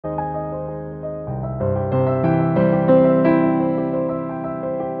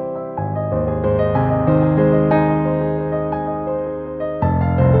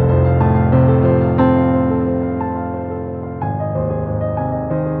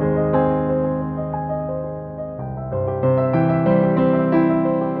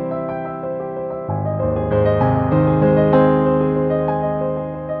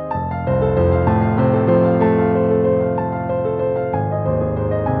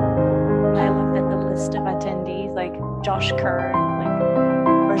Josh Kerr, like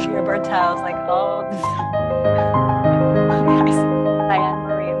Roger Bertels, like all this. Diane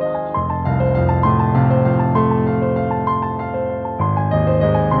Marie Mom.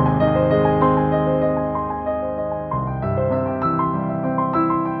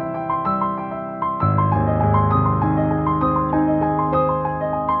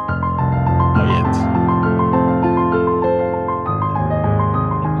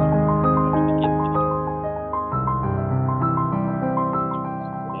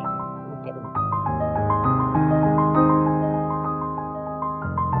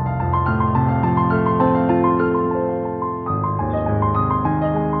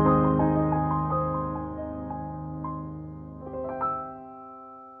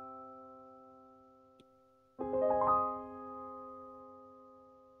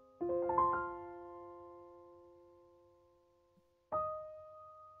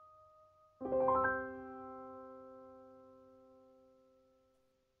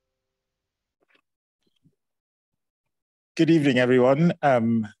 Good evening, everyone.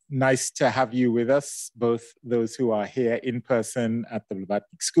 Nice to have you with us, both those who are here in person at the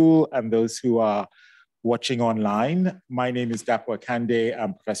Blavatnik School and those who are watching online. My name is Dapo Akande.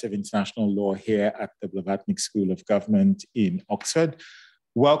 I'm Professor of International Law here at the Blavatnik School of Government in Oxford.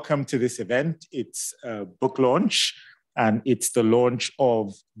 Welcome to this event. It's a book launch, and it's the launch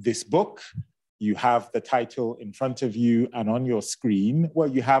of this book. You have the title in front of you and on your screen. Well,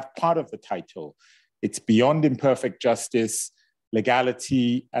 you have part of the title. It's Beyond Imperfect Justice,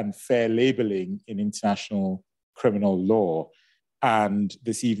 Legality and Fair Labeling in International Criminal Law. And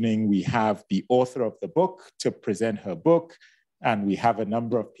this evening, we have the author of the book to present her book, and we have a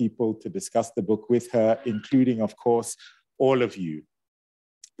number of people to discuss the book with her, including, of course, all of you.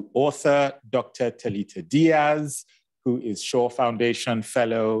 Author Dr. Talita Dias, who is Shaw Foundation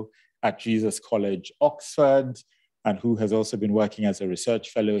Fellow at Jesus College, Oxford, and who has also been working as a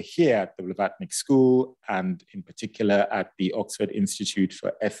research fellow here at the Blavatnik School, and in particular at the Oxford Institute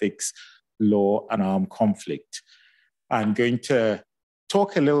for Ethics, Law and Armed Conflict. I'm going to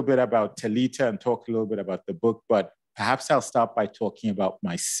talk a little bit about Talita and talk a little bit about the book, but perhaps I'll start by talking about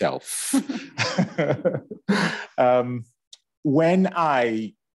myself. When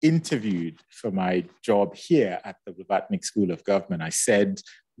I interviewed for my job here at the Blavatnik School of Government, I said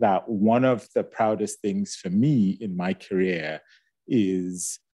that one of the proudest things for me in my career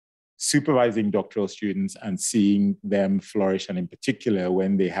is supervising doctoral students and seeing them flourish, and in particular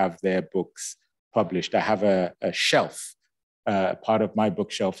when they have their books published. I have a shelf, part of my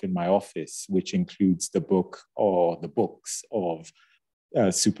bookshelf in my office, which includes the book or the books of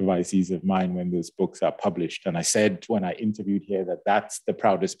supervisees of mine when those books are published. And I said when I interviewed here that that's the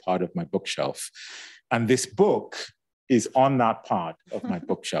proudest part of my bookshelf. And this book is on that part of my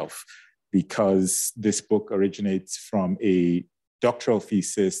bookshelf, because this book originates from a doctoral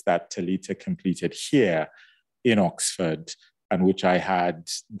thesis that Talita completed here in Oxford, and which I had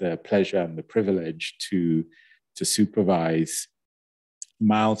the pleasure and the privilege to supervise.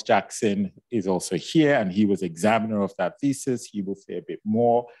 Miles Jackson is also here, and he was examiner of that thesis. He will say a bit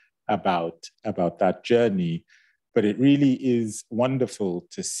more about that journey. But it really is wonderful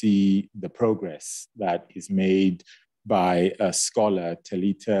to see the progress that is made by a scholar.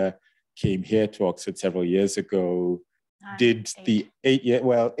 Talita came here to Oxford several years ago, did the 8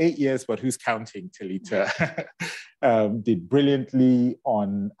 years, but who's counting, Talita? Did brilliantly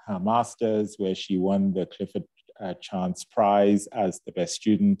on her master's, where she won the Clifford Chance Prize as the best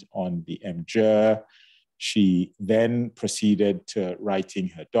student on the MJUR. She then proceeded to writing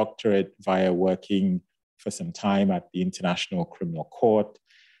her doctorate via working for some time at the International Criminal Court,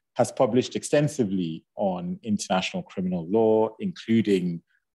 has published extensively on international criminal law, including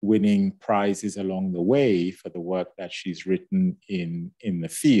winning prizes along the way for the work that she's written in the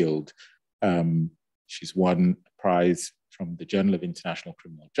field. She's won a prize from the Journal of International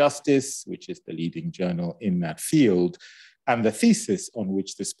Criminal Justice, which is the leading journal in that field. And the thesis on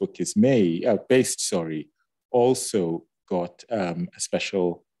which this book is based, also got a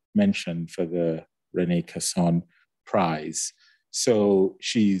special mention for the René Casson Prize. So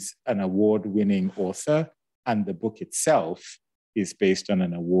she's an award-winning author, and the book itself is based on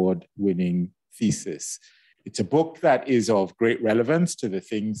an award-winning thesis. It's a book that is of great relevance to the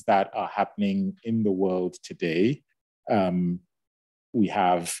things that are happening in the world today. We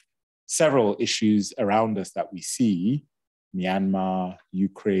have several issues around us that we see: Myanmar,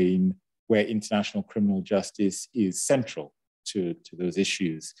 Ukraine, where international criminal justice is central to those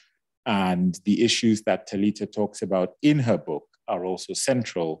issues. And the issues that Talita talks about in her book are also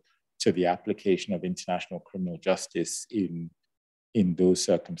central to the application of international criminal justice in those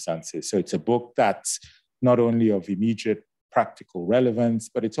circumstances. So it's a book that's not only of immediate practical relevance,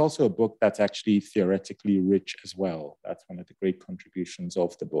 but it's also a book that's actually theoretically rich as well. That's one of the great contributions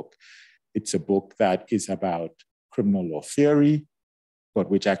of the book. It's a book that is about criminal law theory, but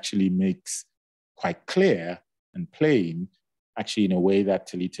which actually makes quite clear and plain, actually in a way that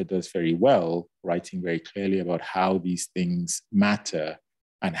Talita does very well, writing very clearly about how these things matter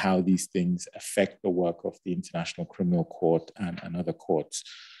and how these things affect the work of the International Criminal Court and other courts.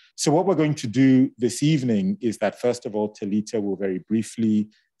 So what we're going to do this evening is that, first of all, Talita will very briefly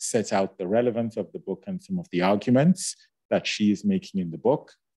set out the relevance of the book and some of the arguments that she is making in the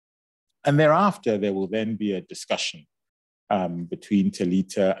book. And thereafter, there will then be a discussion between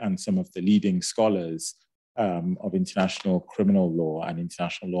Talita and some of the leading scholars of international criminal law and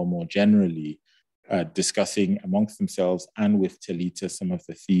international law more generally, discussing amongst themselves and with Talita some of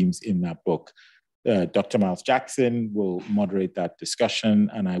the themes in that book. Dr. Miles Jackson will moderate that discussion,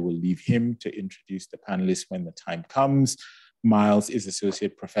 and I will leave him to introduce the panelists when the time comes. Miles is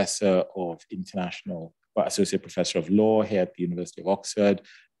Associate Professor of Associate Professor of Law here at the University of Oxford,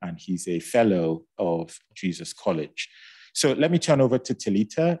 and he's a Fellow of Jesus College. So let me turn over to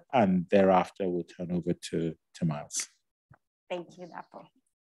Talita, and thereafter we'll turn over to Miles. Thank you, Dapo.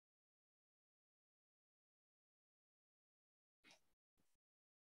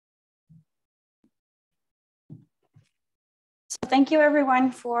 So thank you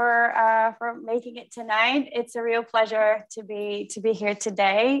everyone for making it tonight. It's a real pleasure to be here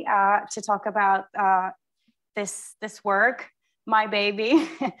today to talk about this work, my baby.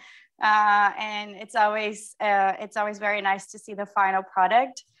 And it's always very nice to see the final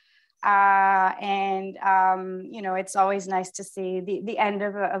product. You know, it's always nice to see the end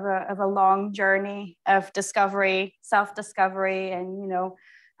of a long journey of discovery, self-discovery, and, you know,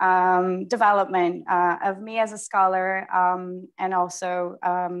 development of me as a scholar, and also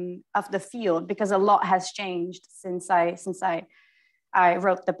of the field, because a lot has changed since I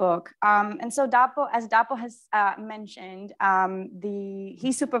wrote the book. And so as Dapo has mentioned,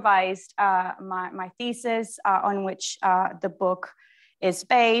 he supervised my thesis on which the book is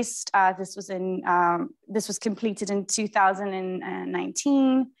based. This was completed in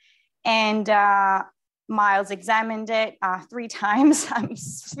 2019, and Miles examined it 3 times. I'm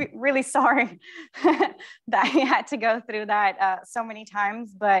really sorry that he had to go through that so many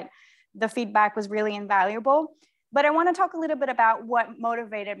times, but the feedback was really invaluable. But I want to talk a little bit about what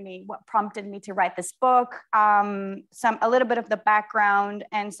motivated me, what prompted me to write this book, a little bit of the background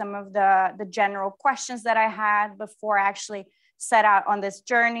and some of the general questions that I had before I actually set out on this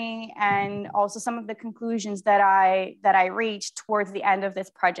journey, and also some of the conclusions that I reached towards the end of this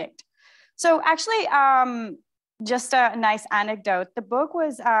project. So actually, just a nice anecdote. The book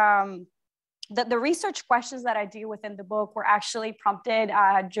was, the research questions that I do within the book were actually prompted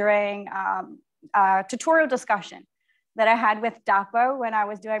during a tutorial discussion that I had with Dapo when I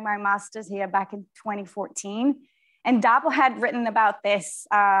was doing my master's here back in 2014. And Dapo had written about this.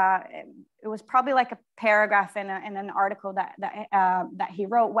 It was probably like a paragraph in an article that he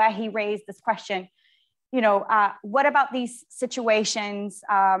wrote, where he raised this question. You know, what about these situations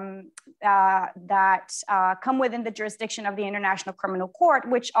that come within the jurisdiction of the International Criminal Court,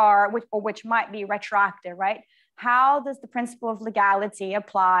 which might be retroactive, right? How does the principle of legality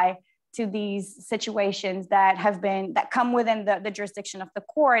apply to these situations that come within the jurisdiction of the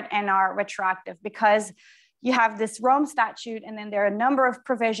court and are retroactive? Because you have this Rome statute, and then there are a number of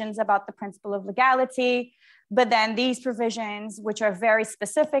provisions about the principle of legality. But then these provisions, which are very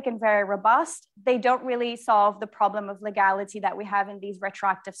specific and very robust, they don't really solve the problem of legality that we have in these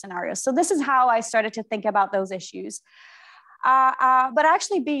retroactive scenarios. So this is how I started to think about those issues. But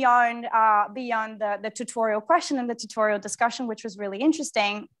actually beyond the tutorial question and the tutorial discussion, which was really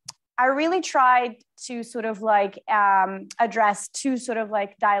interesting, I really tried to sort of like address 2 sort of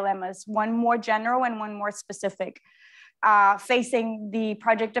like dilemmas, one more general and one more specific, facing the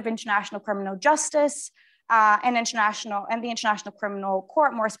project of international criminal justice, and the International Criminal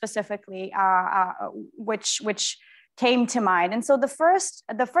Court more specifically, which came to mind. And so the first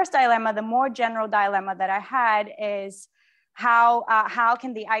dilemma, the more general dilemma that I had, is how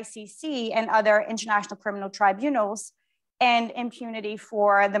can the ICC and other international criminal tribunals and impunity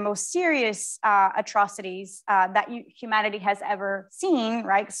for the most serious atrocities that humanity has ever seen,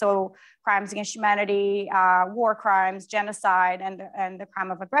 right? So crimes against humanity, war crimes, genocide, and the crime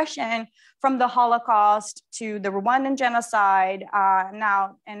of aggression, from the Holocaust to the Rwandan genocide,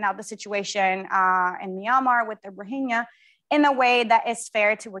 now the situation in Myanmar with the Rohingya, in a way that is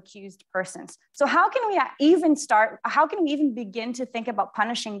fair to accused persons. So how can we even begin to think about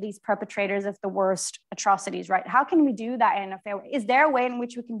punishing these perpetrators of the worst atrocities, right? How can we do that in a fair way? Is there a way in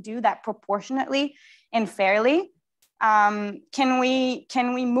which we can do that proportionately and fairly? Can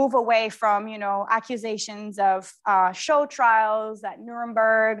we move away from, accusations of show trials at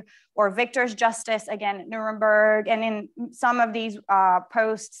Nuremberg or victor's justice again at Nuremberg, and in some of these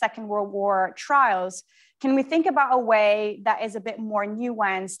post-Second World War trials? Can we think about a way that is a bit more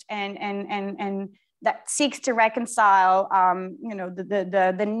nuanced and that seeks to reconcile,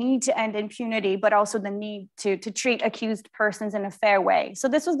 the need to end impunity, but also the need to treat accused persons in a fair way? So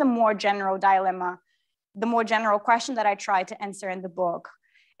this was the more general dilemma, the more general question that I tried to answer in the book.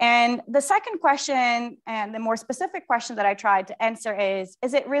 And the second question, and the more specific question that I tried to answer is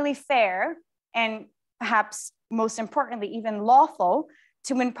it really fair, and perhaps most importantly, even lawful,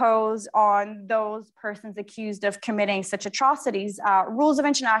 to impose on those persons accused of committing such atrocities rules of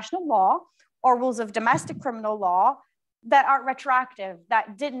international law or rules of domestic criminal law that are retroactive,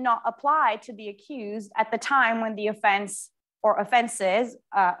 that did not apply to the accused at the time when the offense or offenses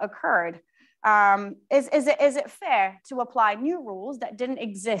occurred? Is it fair to apply new rules that didn't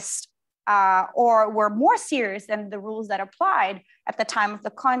exist or were more serious than the rules that applied at the time of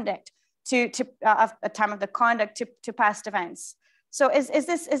the conduct to past events? So is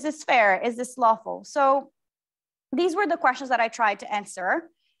this fair? Is this lawful? So these were the questions that I tried to answer.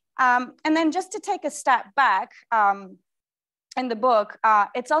 And then just to take a step back in the book,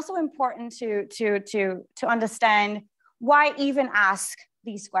 it's also important to understand why even ask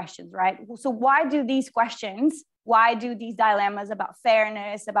these questions, right? So why do these dilemmas about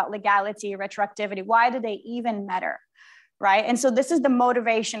fairness, about legality, retroactivity, why do they even matter, right? And so this is the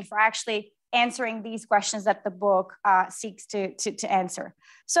motivation for actually answering these questions that the book seeks to answer.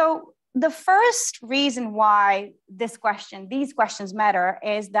 So the first reason why these questions matter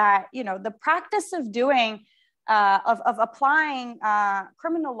is that, the practice of applying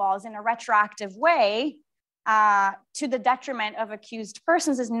criminal laws in a retroactive way to the detriment of accused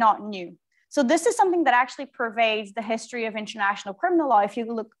persons is not new. So this is something that actually pervades the history of international criminal law. If you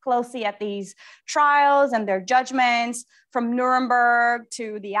look closely at these trials and their judgments, from Nuremberg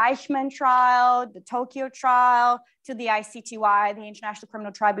to the Eichmann trial, the Tokyo trial, to the ICTY, the International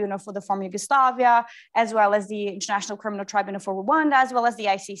Criminal Tribunal for the Former Yugoslavia, as well as the International Criminal Tribunal for Rwanda, as well as the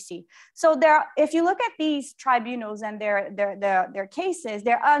ICC. So if you look at these tribunals and their cases,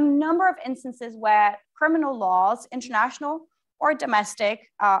 there are a number of instances where criminal laws, international or domestic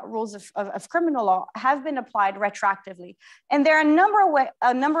rules of criminal law, have been applied retroactively. And there are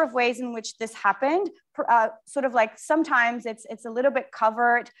a number of ways in which this happened. Sort of like sometimes it's a little bit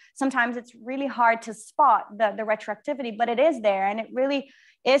covered. Sometimes it's really hard to spot the retroactivity, but it is there and it really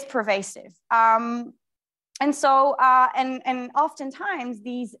is pervasive. And oftentimes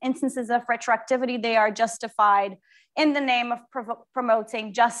these instances of retroactivity, they are justified in the name of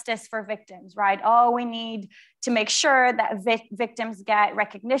promoting justice for victims, right? Oh, we need to make sure that victims get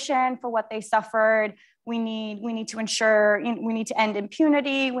recognition for what they suffered. We need to ensure, we need to end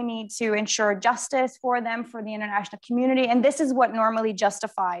impunity. We need to ensure justice for them, for the international community. And this is what normally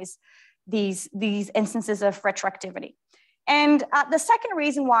justifies these instances of retroactivity. And the second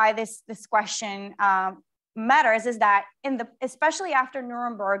reason why this question matters is that especially after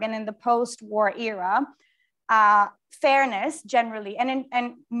Nuremberg and in the post-war era, fairness generally, and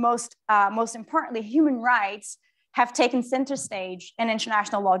most importantly, human rights have taken center stage in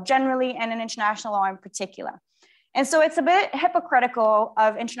international law generally and in international law in particular. And so it's a bit hypocritical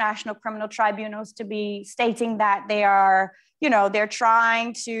of international criminal tribunals to be stating that they are, they're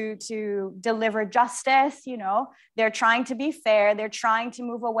trying to deliver justice, they're trying to be fair, they're trying to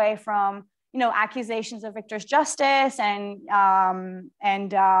move away from accusations of victor's justice and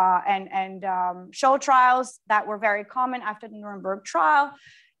show trials that were very common after the Nuremberg trial,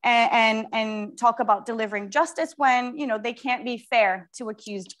 and talk about delivering justice when they can't be fair to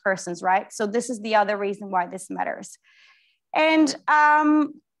accused persons, right? So this is the other reason why this matters. And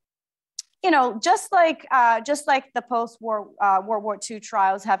just like the post-war World War II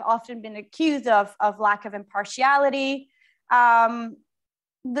trials have often been accused of lack of impartiality.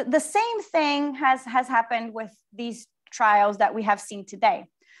 The same thing has happened with these trials that we have seen today.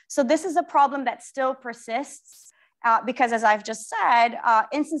 So this is a problem that still persists because, as I've just said,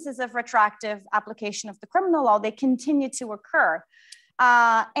 instances of retroactive application of the criminal law, they continue to occur.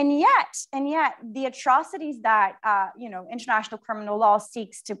 And yet the atrocities that international criminal law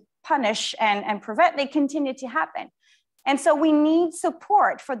seeks to punish and prevent, they continue to happen. And so we need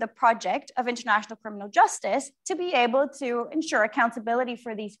support for the project of international criminal justice to be able to ensure accountability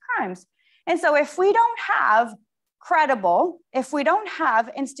for these crimes. And so if we don't have credible if we don't have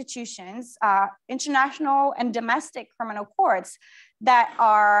institutions, international and domestic criminal courts that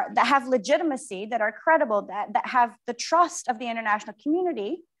have legitimacy, that are credible, that have the trust of the international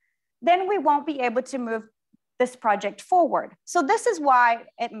community, then we won't be able to move this project forward. So this is why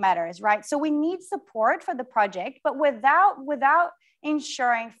it matters, right? So we need support for the project, but without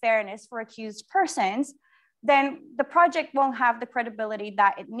ensuring fairness for accused persons, then the project won't have the credibility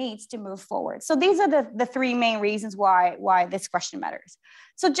that it needs to move forward. So these are the three main reasons why this question matters.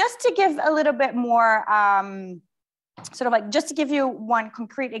 So just to give a little bit more, just to give you one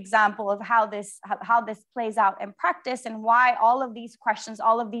concrete example of how this plays out in practice and why all of these questions,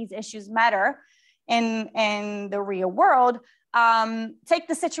 all of these issues matter in the real world. Take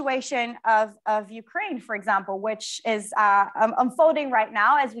the situation of Ukraine, for example, which is unfolding right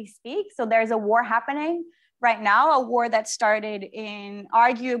now as we speak. So there's a war happening right now, a war that started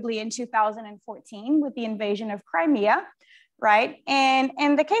arguably in 2014 with the invasion of Crimea, right? And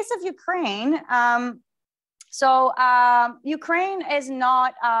in the case of Ukraine, Ukraine is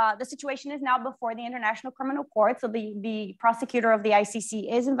not, the situation is now before the International Criminal Court. So the prosecutor of the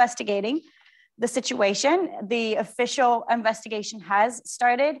ICC is investigating the situation. The official investigation has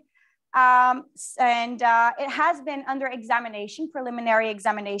started. And it has been under examination, preliminary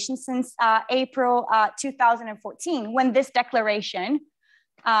examination, since April 2014, when this declaration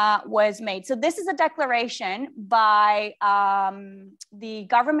was made. So this is a declaration by the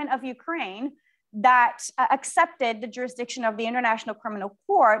government of Ukraine that accepted the jurisdiction of the International Criminal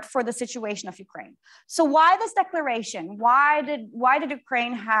Court for the situation of Ukraine. So why this declaration? Why did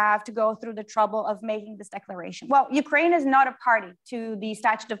Ukraine have to go through the trouble of making this declaration? Well, Ukraine is not a party to the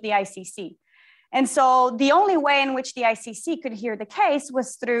statute of the ICC. And so the only way in which the ICC could hear the case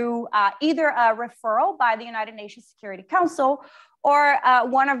was through either a referral by the United Nations Security Council or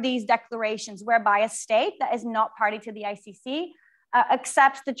one of these declarations whereby a state that is not party to the ICC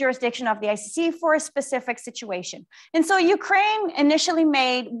accepts the jurisdiction of the ICC for a specific situation. And so Ukraine initially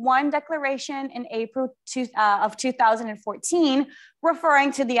made one declaration in April of 2014,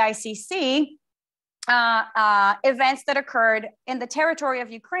 referring to the ICC events that occurred in the territory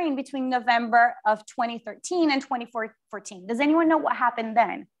of Ukraine between November of 2013 and 2014. Does anyone know what happened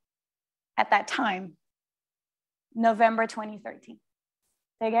then at that time? November 2013.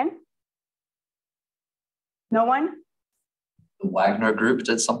 Say again? No one? The Wagner Group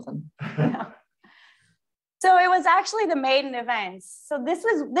did something? No. So it was actually the Maidan events. So this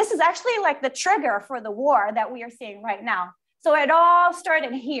is actually like the trigger for the war that we are seeing right now. So it all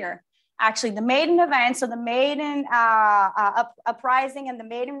started here. Actually, the Maidan events, so the Maidan uprising and the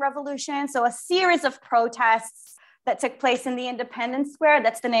Maidan revolution. So a series of protests that took place in the Independence Square.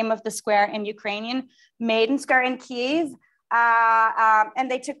 That's the name of the square in Ukrainian, Maidan Square in Kyiv.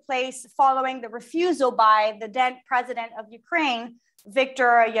 And they took place following the refusal by the then president of Ukraine,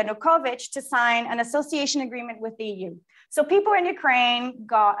 Viktor Yanukovych, to sign an association agreement with the EU. So people in Ukraine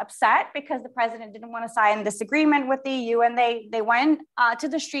got upset because the president didn't want to sign this agreement with the EU, and they went to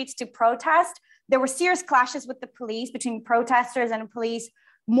the streets to protest. There were serious clashes with the police, between protesters and police.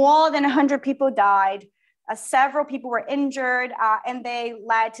 More than 100 people died. Several people were injured, and they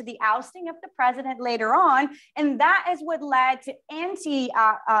led to the ousting of the president later on. And that is what led to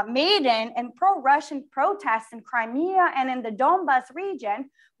anti-Maidan and pro-Russian protests in Crimea and in the Donbas region,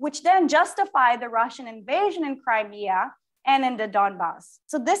 which then justified the Russian invasion in Crimea and in the Donbas.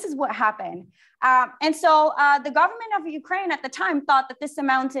 So this is what happened. And so the government of Ukraine at the time thought that this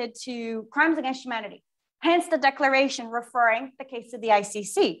amounted to crimes against humanity, hence the declaration referring the case to the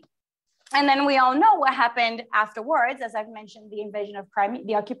ICC. And then we all know what happened afterwards, as I've mentioned, the invasion of Crimea,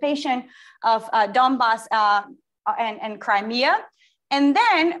 the occupation of Donbas and Crimea. And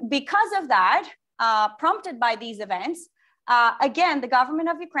then because of that, prompted by these events, again, the government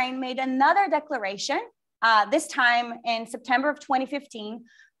of Ukraine made another declaration, this time in September of 2015,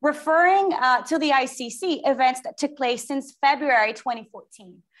 referring to the ICC events that took place since February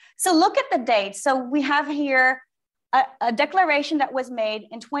 2014. So look at the dates. So we have here a declaration that was made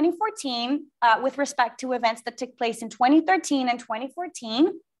in 2014 with respect to events that took place in 2013 and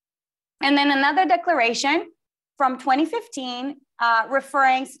 2014. And then another declaration from 2015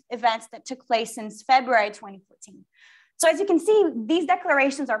 referring events that took place since February 2014. So as you can see, these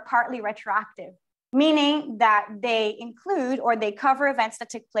declarations are partly retroactive, meaning that they include or they cover events that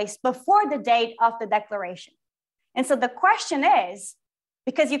took place before the date of the declaration. And so the question is,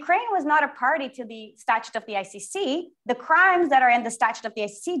 because Ukraine was not a party to the statute of the ICC, the crimes that are in the statute of the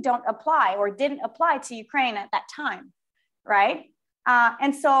ICC don't apply or didn't apply to Ukraine at that time, right?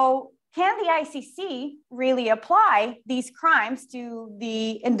 And so can the ICC really apply these crimes to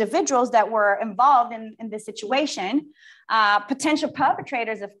the individuals that were involved in this situation, potential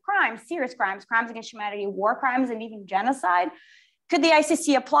perpetrators of crimes, serious crimes, crimes against humanity, war crimes, and even genocide? Could the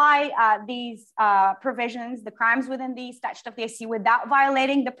ICC apply these provisions, the crimes within the statute of the ICC, without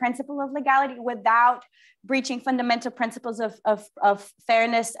violating the principle of legality, without breaching fundamental principles of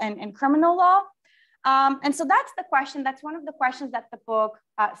fairness and criminal law? And so that's the question. That's one of the questions that the book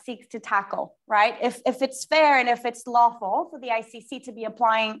seeks to tackle, right? If it's fair and if it's lawful for the ICC to be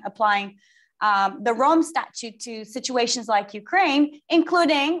applying the Rome Statute to situations like Ukraine,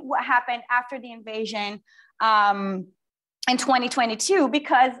 including what happened after the invasion in 2022,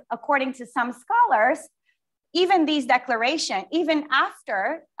 because according to some scholars, even these declarations, even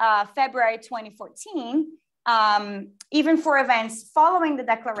after February 2014, even for events following the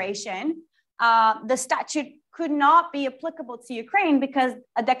declaration, the statute could not be applicable to Ukraine because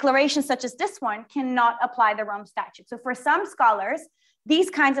a declaration such as this one cannot apply the Rome Statute. So for some scholars, these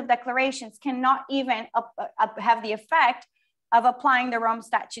kinds of declarations cannot even have the effect of applying the Rome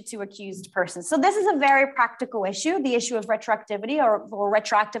Statute to accused persons. So this is a very practical issue, the issue of retroactivity or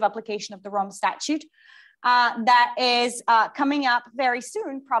retroactive application of the Rome Statute that is coming up very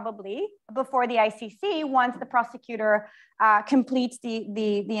soon, probably before the ICC, once the prosecutor completes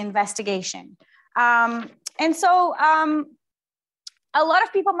the investigation. And so a lot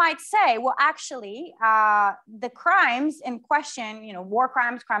of people might say, well, actually, the crimes in question, war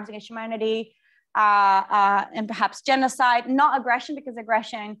crimes, crimes against humanity, and perhaps genocide, not aggression, because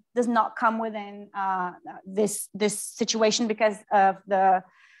aggression does not come within this situation because of the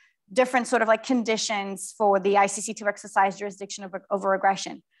different sort of like conditions for the ICC to exercise jurisdiction over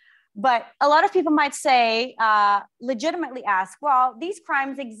aggression. But a lot of people might say, legitimately ask, well, these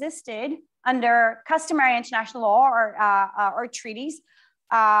crimes existed under customary international law or treaties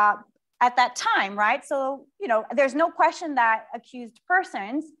at that time, right? So, there's no question that accused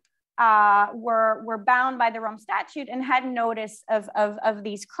persons were bound by the Rome Statute and had notice of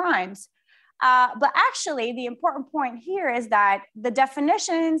these crimes. But actually, the important point here is that the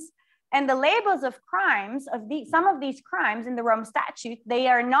definitions and the labels of crimes, some of these crimes in the Rome Statute, they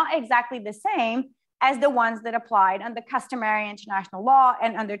are not exactly the same as the ones that applied under customary international law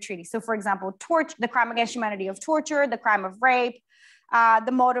and under treaties. So for example, the crime against humanity of torture, the crime of rape,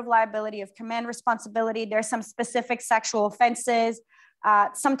 the motive liability of command responsibility, there's some specific sexual offenses,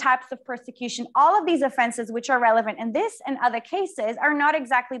 some types of persecution. All of these offenses which are relevant in this and other cases are not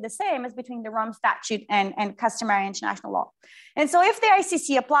exactly the same as between the Rome Statute and customary international law. And so if the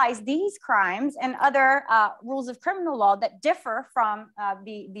ICC applies these crimes and other rules of criminal law that differ from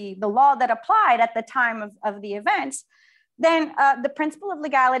the law that applied at the time of the events, then the principle of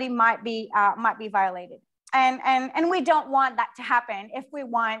legality might be violated. And we don't want that to happen if we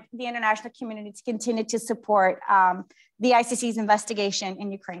want the international community to continue to support the ICC's investigation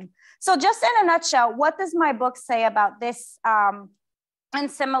in Ukraine. So just in a nutshell, what does my book say about this and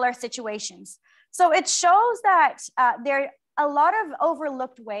similar situations? So it shows that there are a lot of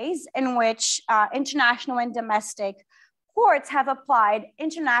overlooked ways in which international and domestic courts have applied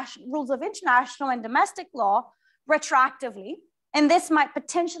rules of international and domestic law retroactively. And this might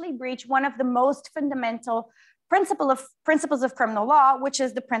potentially breach one of the most fundamental principles of criminal law, which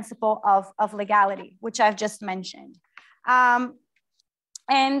is the principle of legality, which I've just mentioned. The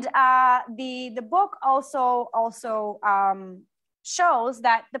book also shows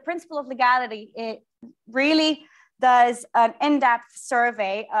that the principle of legality, it really does an in-depth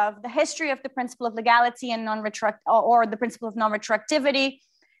survey of the history of the principle of legality and or the principle of non-retroactivity,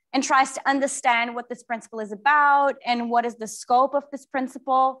 and tries to understand what this principle is about and what is the scope of this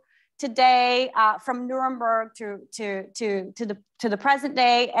principle today, from Nuremberg to the present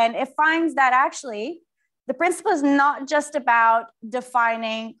day. And it finds that actually the principle is not just about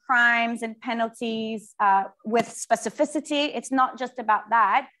defining crimes and penalties with specificity. It's not just about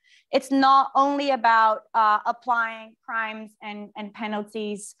that. It's not only about applying crimes and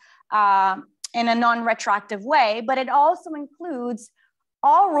penalties in a non-retroactive way, but it also includes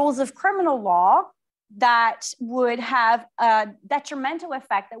all rules of criminal law that would have a detrimental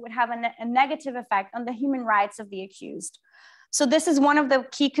effect, that would have a negative effect on the human rights of the accused. So this is one of the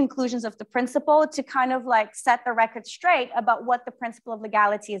key conclusions of the principle, to kind of like set the record straight about what the principle of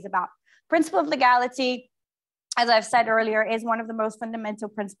legality is about. Principle of legality, as I've said earlier, is one of the most fundamental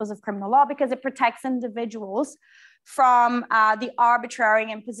principles of criminal law because it protects individuals from the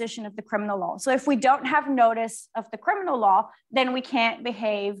arbitrary imposition of the criminal law. So if we don't have notice of the criminal law, then we can't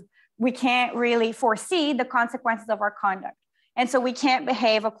really foresee the consequences of our conduct. And so we can't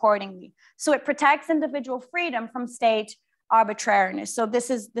behave accordingly. So it protects individual freedom from state arbitrariness. So this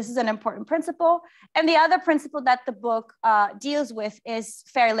is an important principle. And the other principle that the book deals with is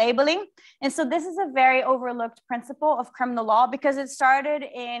fair labeling. And so this is a very overlooked principle of criminal law because it started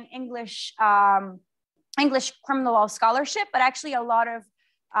in English criminal law scholarship, but actually a lot of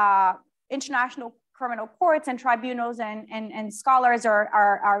international criminal courts and tribunals and scholars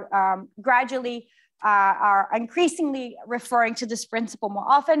are gradually are increasingly referring to this principle more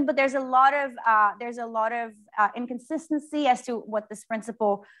often, but there's a lot of inconsistency as to what this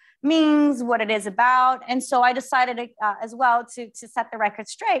principle means, what it is about. And so I decided as well to set the record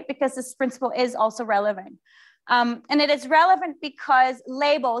straight because this principle is also relevant. And it is relevant because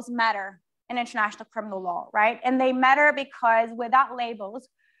labels matter in international criminal law, right? And they matter because without labels,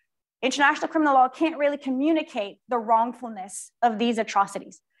 international criminal law can't really communicate the wrongfulness of these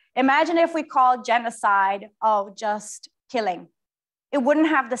atrocities. Imagine if we called genocide, just killing. It wouldn't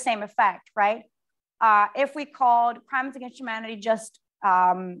have the same effect, right? If we called crimes against humanity just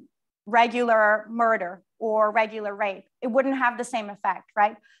regular murder or regular rape, it wouldn't have the same effect,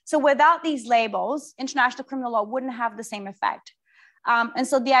 right? So without these labels, international criminal law wouldn't have the same effect. And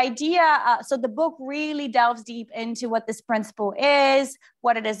so the idea, so the book really delves deep into what this principle is,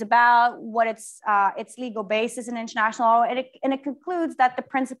 what it is about, what its legal basis in international law, and it concludes that the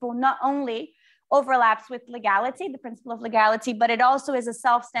principle not only overlaps with legality, the principle of legality, but it also is a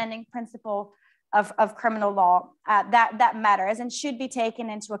self-standing principle of criminal law that matters and should be taken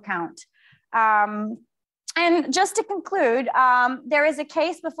into account. And just to conclude, there is a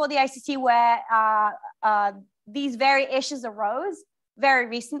case before the ICC where these very issues arose very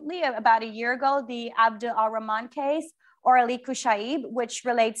recently, about a year ago, the Abdul al-Rahman case, or Ali Kushaib, which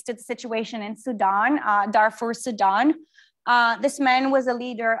relates to the situation in Sudan, Darfur, Sudan. This man was a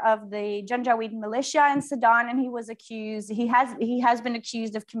leader of the Janjaweed militia in Sudan, and he was accused, he has been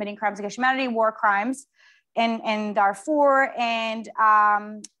accused of committing crimes against humanity, war crimes in Darfur, and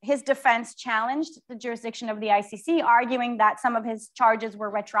his defense challenged the jurisdiction of the ICC, arguing that some of his charges were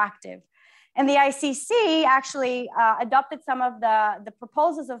retroactive. And the ICC actually adopted some of the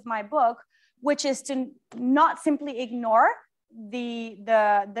proposals of my book, which is to not simply ignore the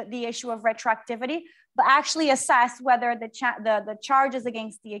issue of retroactivity, but actually assess whether the charges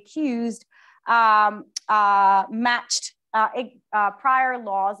against the accused matched prior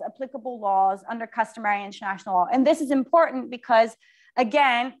laws, applicable laws under customary international law. And this is important because,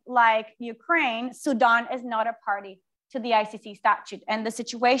 again, like Ukraine, Sudan is not a party to the ICC statute, and the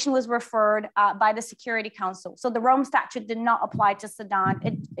situation was referred by the Security Council. So the Rome Statute did not apply to Sudan.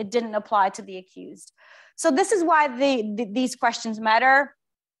 It didn't apply to the accused. So this is why these questions matter.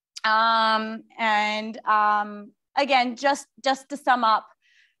 Again, just to sum up,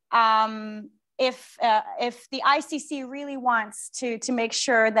 if the ICC really wants to make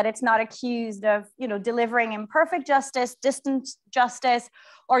sure that it's not accused of delivering imperfect justice, distant justice,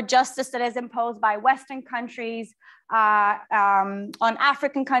 or justice that is imposed by Western countries on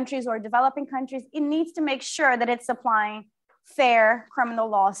African countries or developing countries, it needs to make sure that it's applying fair criminal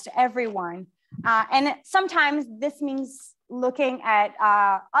laws to everyone. And sometimes this means looking at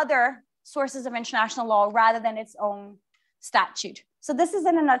other sources of international law rather than its own statute. So this is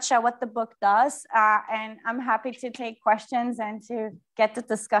in a nutshell what the book does, and I'm happy to take questions and to get the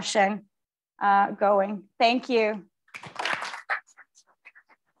discussion going. Thank you.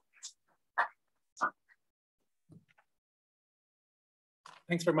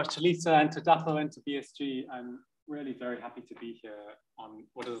 Thanks very much, Talita, and to Dapo and to BSG. I'm really very happy to be here on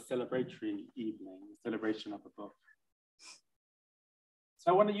what is a celebratory evening, a celebration of the book.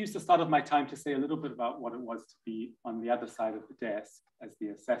 So I want to use the start of my time to say a little bit about what it was to be on the other side of the desk as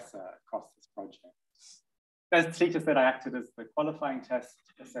the assessor across this project. As Talita said, I acted as the qualifying test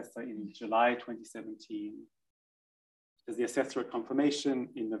assessor in July 2017, as the assessor at confirmation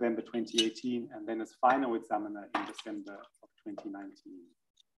in November 2018, and then as final examiner in December of 2019.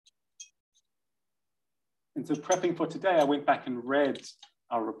 And so prepping for today, I went back and read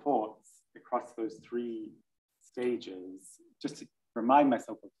our reports across those three stages, just to remind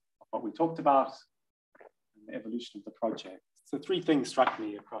myself of what we talked about and the evolution of the project. So three things struck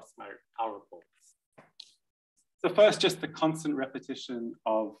me across our reports. So first, just the constant repetition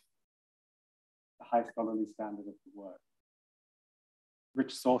of the high scholarly standard of the work.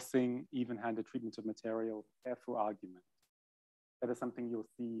 Rich sourcing, even-handed treatment of material, careful argument. That is something you'll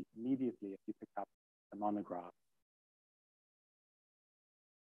see immediately if you pick up the monograph.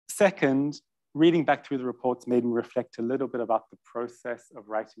 Second, reading back through the reports made me reflect a little bit about the process of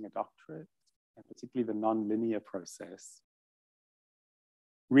writing a doctorate, and particularly the non-linear process.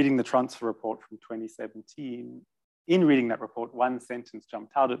 Reading the transfer report from 2017, in reading that report, one sentence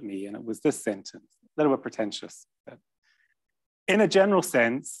jumped out at me, and it was this sentence, a little bit pretentious. But In a general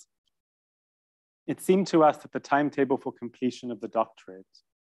sense, it seemed to us that the timetable for completion of the doctorate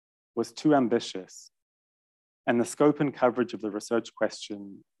was too ambitious, and the scope and coverage of the research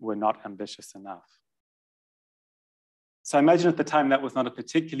question were not ambitious enough. So I imagine at the time that was not a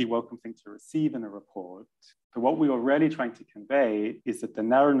particularly welcome thing to receive in a report, but what we were really trying to convey is that the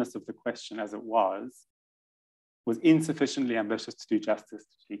narrowness of the question as it was insufficiently ambitious to do justice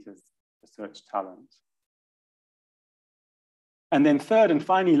to Talita's research talent. And then third and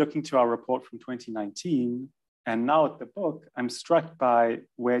finally, looking to our report from 2019, and now at the book, I'm struck by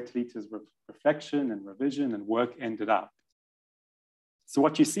where Talita's reflection and revision and work ended up. So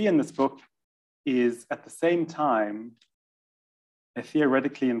what you see in this book is at the same time, a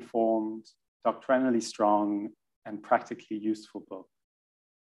theoretically informed, doctrinally strong, and practically useful book.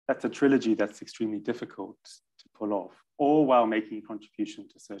 That's a trilogy that's extremely difficult to pull off, all while making a contribution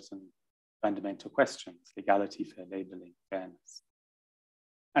to certain fundamental questions: legality, fair labeling, fairness.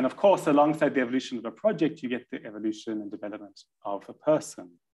 And of course, alongside the evolution of a project, you get the evolution and development of a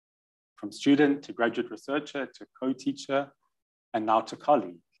person, from student to graduate researcher to co-teacher, and now to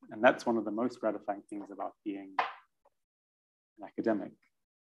colleague. And that's one of the most gratifying things about being an academic.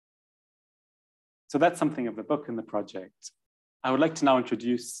 So that's something of the book and the project. I would like to now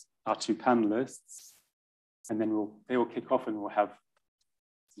introduce our two panelists, and then they will kick off and we'll have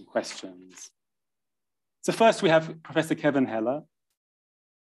some questions. So first we have Professor Kevin Heller,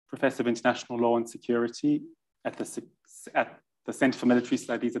 Professor of International Law and Security at the Center for Military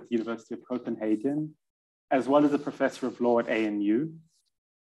Studies at the University of Copenhagen, as well as a Professor of Law at ANU.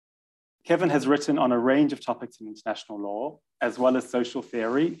 Kevin has written on a range of topics in international law, as well as social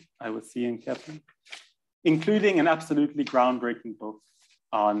theory, I was seeing Kevin, including an absolutely groundbreaking book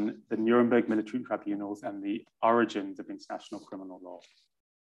on the Nuremberg military tribunals and the origins of international criminal law.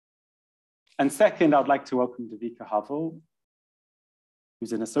 And second, I'd like to welcome Devika Havel,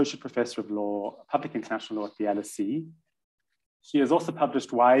 who's an associate professor of law, public international law at the LSE. She has also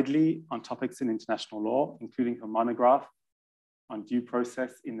published widely on topics in international law, including her monograph on due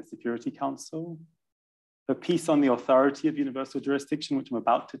process in the Security Council, her piece on the authority of universal jurisdiction, which I'm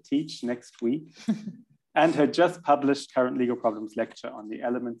about to teach next week, and her just published Current Legal Problems lecture on the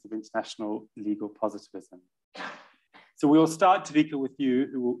elements of international legal positivism. So we will start, Devika, with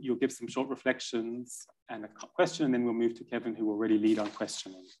you, you'll give some short reflections and a question, and then we'll move to Kevin, who will really lead on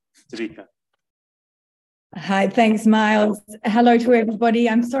questioning. Devika. Hi, thanks, Miles. Hello to everybody.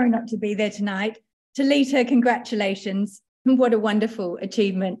 I'm sorry not to be there tonight. Talita, congratulations. What a wonderful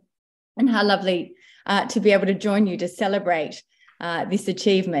achievement, and how lovely to be able to join you to celebrate this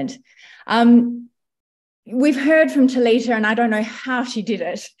achievement. We've heard from Talita, and I don't know how she did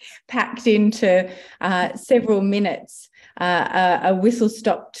it, packed into several minutes, a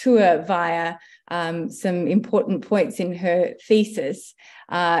whistle-stop tour via some important points in her thesis,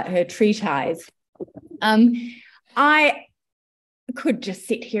 her treatise. I could just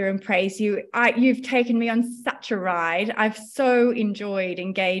sit here and praise you. You've taken me on such a ride. I've so enjoyed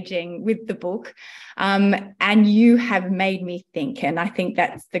engaging with the book, and you have made me think, and I think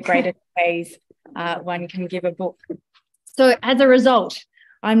that's the greatest praise one can give a book. So as a result,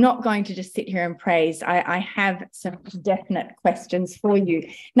 I'm not going to just sit here and praise. I have some definite questions for you.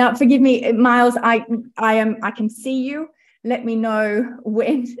 Now, forgive me, Miles, I can see you. Let me know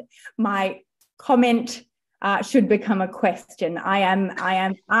when my comment should become a question. I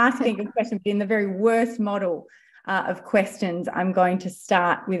am asking a question, but in the very worst model of questions, I'm going to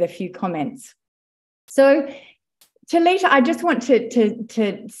start with a few comments. So, Talita, I just want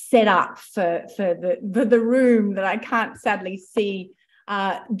to set up for the room that I can't sadly see,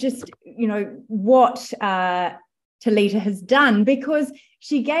 just, you know, what Talita has done, because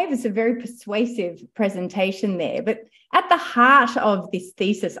she gave us a very persuasive presentation there. But at the heart of this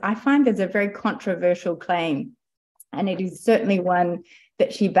thesis, I find there's a very controversial claim, and it is certainly one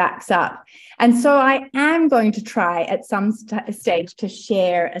that she backs up. And so I am going to try at some stage to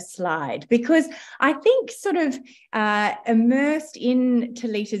share a slide, because I think sort of immersed in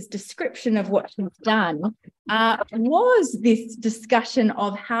Talita's description of what she's done was this discussion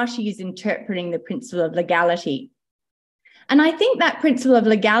of how she is interpreting the principle of legality. And I think that principle of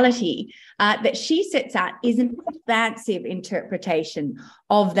legality that she sets out is an expansive interpretation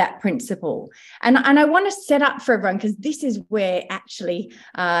of that principle. And I want to set up for everyone, because this is where actually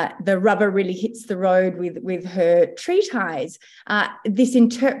the rubber really hits the road with her treatise, this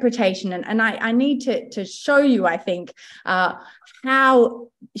interpretation. And I need to show you, I think, how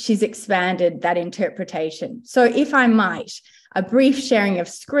she's expanded that interpretation. So if I might, a brief sharing of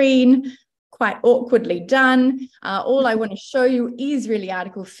screen, quite awkwardly done. All I want to show you is really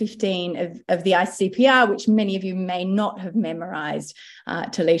Article 15 of the ICCPR, which many of you may not have memorised.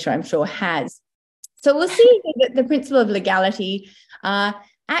 Talita, I'm sure, has. So we'll see that the principle of legality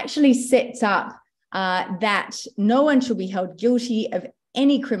actually sets up that no one shall be held guilty of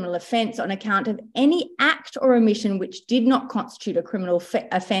any criminal offence on account of any act or omission which did not constitute a criminal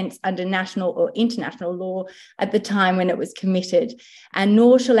offence under national or international law at the time when it was committed, and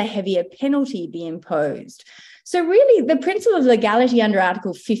nor shall a heavier penalty be imposed. So really, the principle of legality under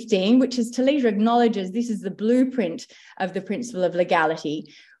Article 15, which, as Talita acknowledges, this is the blueprint of the principle of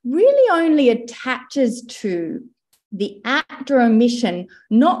legality, really only attaches to the act or omission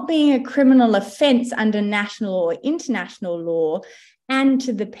not being a criminal offence under national or international law, and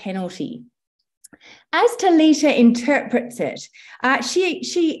to the penalty. As Talita interprets it,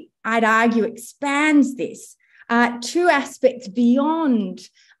 she, I'd argue, expands this to aspects beyond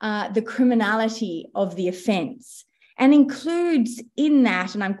the criminality of the offence, and includes in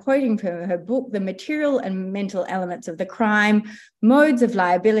that, and I'm quoting from her book, the material and mental elements of the crime, modes of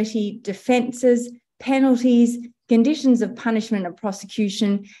liability, defences, penalties, conditions of punishment and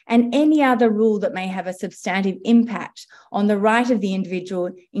prosecution, and any other rule that may have a substantive impact on the right of the individual,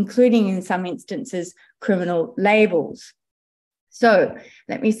 including, in some instances, criminal labels. So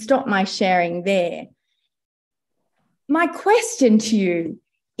let me stop my sharing there. My question to you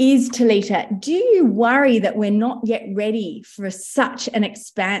is, Talita, do you worry that we're not yet ready for such an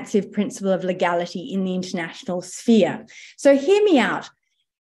expansive principle of legality in the international sphere? So hear me out.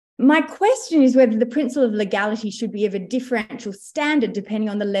 My question is whether the principle of legality should be of a differential standard depending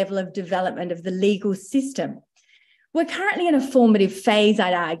on the level of development of the legal system. We're currently in a formative phase,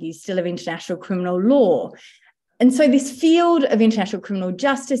 I'd argue, still of international criminal law. And so this field of international criminal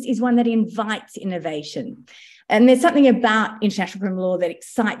justice is one that invites innovation. And there's something about international criminal law that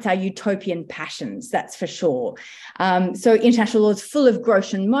excites our utopian passions, that's for sure. So international law is full of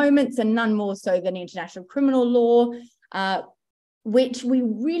Grotian moments, and none more so than international criminal law, which we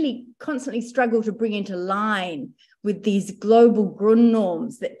really constantly struggle to bring into line with these global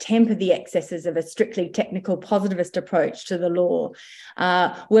Grundnorms that temper the excesses of a strictly technical positivist approach to the law,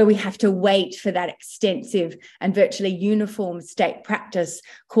 where we have to wait for that extensive and virtually uniform state practice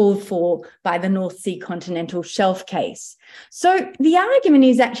called for by the North Sea Continental Shelf case. So the argument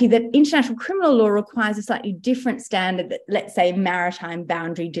is actually that international criminal law requires a slightly different standard that, let's say, maritime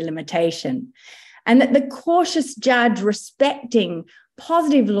boundary delimitation, and that the cautious judge respecting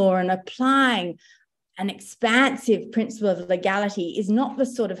positive law and applying an expansive principle of legality is not the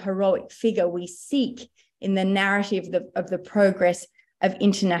sort of heroic figure we seek in the narrative of the progress of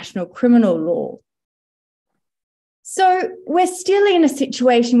international criminal law. So we're still in a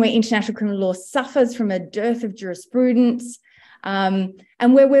situation where international criminal law suffers from a dearth of jurisprudence,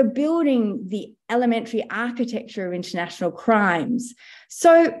 and where we're building the elementary architecture of international crimes.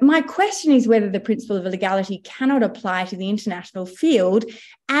 So my question is whether the principle of legality cannot apply to the international field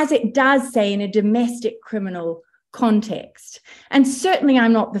as it does, say, in a domestic criminal context. And certainly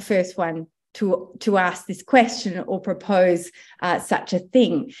I'm not the first one to ask this question or propose such a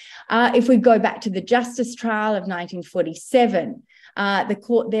thing. If we go back to the Justice Trial of 1947, the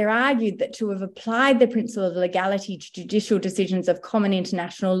court there argued that to have applied the principle of legality to judicial decisions of common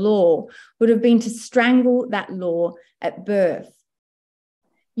international law would have been to strangle that law at birth.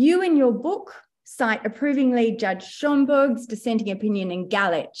 You, in your book, cite approvingly Judge Schomburg's dissenting opinion in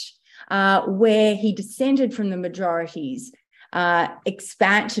Galich, where he dissented from the majority's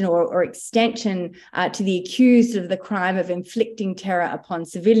expansion or extension to the accused of the crime of inflicting terror upon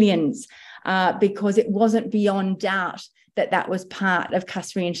civilians, because it wasn't beyond doubt that that was part of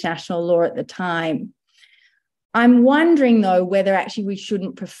customary international law at the time. I'm wondering, though, whether actually we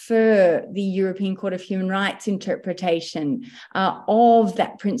shouldn't prefer the European Court of Human Rights interpretation of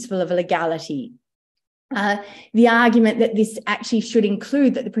that principle of legality. The argument that this actually should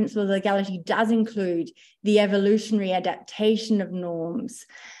include, that the principle of legality does include the evolutionary adaptation of norms.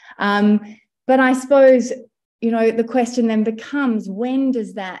 But I suppose, the question then becomes, when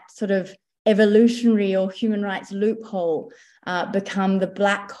does that sort of evolutionary or human rights loophole become the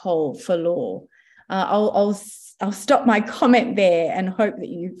black hole for law? I'll stop my comment there and hope that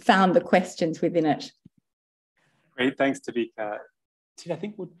you found the questions within it. Great, thanks, Talita. I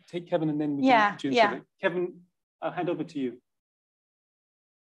think we'll take Kevin and then we can choose. Kevin, I'll hand over to you.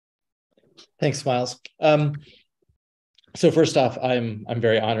 Thanks, Miles. So first off, I'm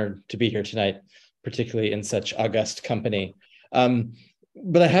very honored to be here tonight, particularly in such august company.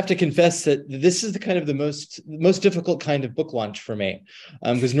 but I have to confess that this is the kind of the most difficult kind of book launch for me,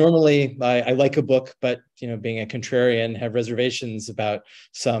 because normally I like a book, but being a contrarian, have reservations about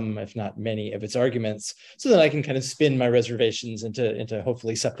some, if not many, of its arguments, so that I can kind of spin my reservations into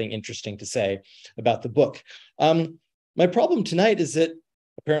hopefully something interesting to say about the book. My problem tonight is that,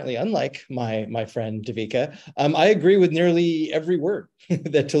 apparently, unlike my friend Devika, I agree with nearly every word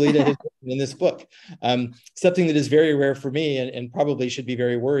that Talita has written in this book. Something that is very rare for me and probably should be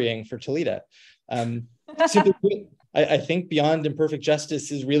very worrying for Talita. Simply put, I think Beyond Imperfect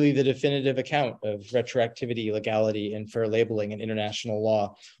Justice is really the definitive account of retroactivity, legality, and fair labeling in international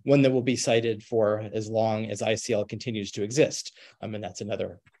law, one that will be cited for as long as ICL continues to exist. And that's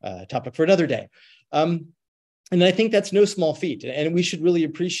another topic for another day. And I think that's no small feat. And we should really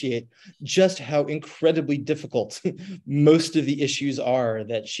appreciate just how incredibly difficult most of the issues are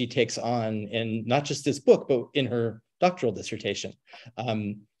that she takes on in not just this book, but in her doctoral dissertation.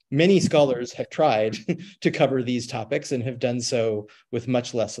 Many scholars have tried to cover these topics and have done so with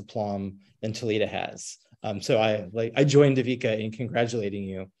much less aplomb than Talita has. So I join Devika in congratulating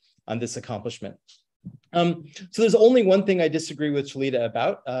you on this accomplishment. So there's only one thing I disagree with Talita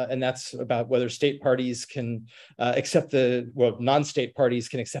about, and that's about whether state parties can non-state parties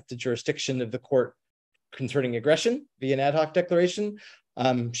can accept the jurisdiction of the court concerning aggression via an ad hoc declaration.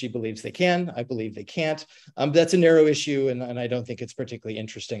 She believes they can. I believe they can't. That's a narrow issue, and I don't think it's particularly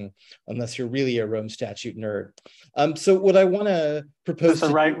interesting unless you're really a Rome Statute nerd. So what I want to propose—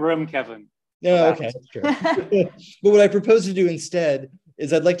 That's the right room, Kevin. No, okay, that's true. But what I propose to do instead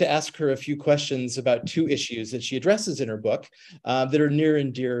is I'd like to ask her a few questions about two issues that she addresses in her book that are near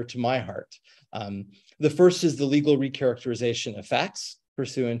and dear to my heart. The first is the legal recharacterization of facts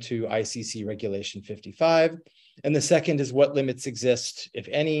pursuant to ICC Regulation 55. And the second is what limits exist, if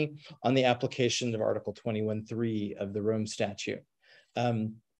any, on the application of Article 21.3 of the Rome Statute. So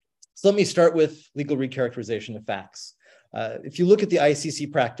let me start with legal recharacterization of facts. If you look at the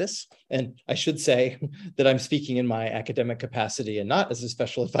ICC practice, and I should say that I'm speaking in my academic capacity and not as a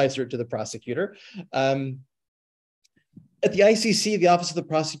special advisor to the prosecutor, at the ICC, the Office of the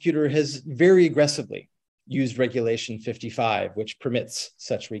Prosecutor has very aggressively used Regulation 55, which permits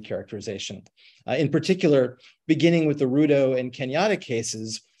such recharacterization. In particular, beginning with the Rudo and Kenyatta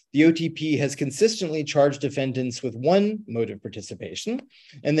cases, the OTP has consistently charged defendants with one mode of participation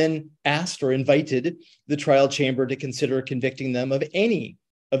and then asked or invited the trial chamber to consider convicting them of any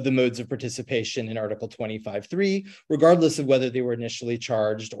of the modes of participation in Article 25.3, regardless of whether they were initially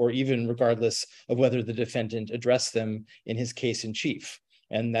charged or even regardless of whether the defendant addressed them in his case in chief.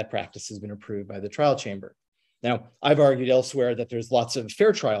 And that practice has been approved by the trial chamber. Now, I've argued elsewhere that there's lots of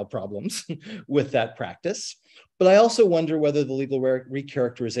fair trial problems with that practice, but I also wonder whether the legal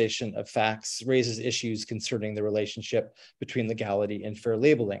recharacterization of facts raises issues concerning the relationship between legality and fair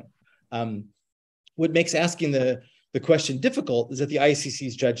labeling. What makes asking the question difficult is that the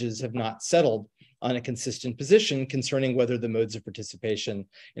ICC's judges have not settled on a consistent position concerning whether the modes of participation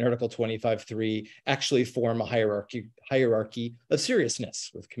in Article 25.3 actually form a hierarchy of seriousness,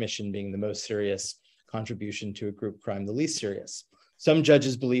 with commission being the most serious, contribution to a group crime the least serious. Some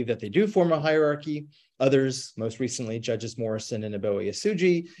judges believe that they do form a hierarchy. Others, most recently Judges Morrison and Aboe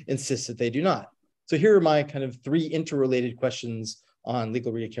Asuji, insist that they do not. So here are my kind of three interrelated questions on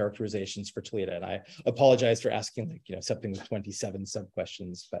legal recharacterizations for Talita. And I apologize for asking something with 27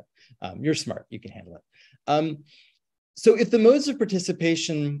 sub-questions, but you're smart, you can handle it. So if the modes of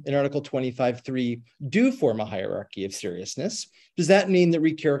participation in Article 25.3 do form a hierarchy of seriousness, does that mean that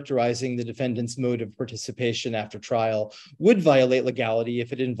recharacterizing the defendant's mode of participation after trial would violate legality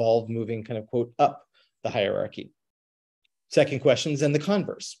if it involved moving kind of, quote, up the hierarchy? Second question is then the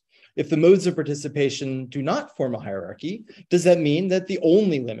converse. If the modes of participation do not form a hierarchy, does that mean that the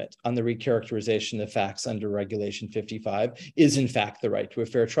only limit on the recharacterization of facts under Regulation 55 is in fact the right to a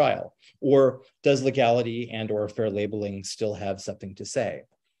fair trial? Or does legality and or fair labeling still have something to say?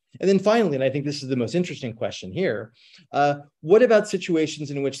 And then finally, and I think this is the most interesting question here, what about situations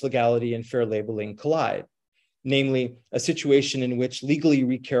in which legality and fair labeling collide? Namely, a situation in which legally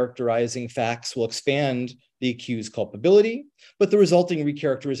recharacterizing facts will expand the accused's culpability, but the resulting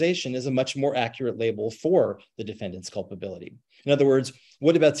recharacterization is a much more accurate label for the defendant's culpability. In other words,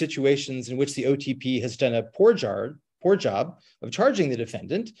 what about situations in which the OTP has done a poor job of charging the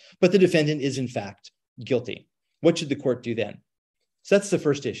defendant, but the defendant is in fact guilty? What should the court do then? So that's the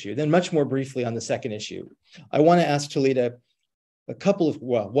first issue. Then much more briefly on the second issue, I want to ask Talita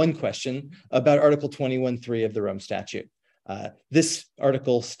one question about Article 21.3 of the Rome Statute. This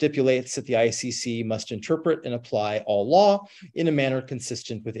article stipulates that the ICC must interpret and apply all law in a manner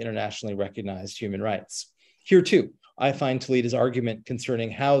consistent with internationally recognized human rights. Here too, I find Talita's argument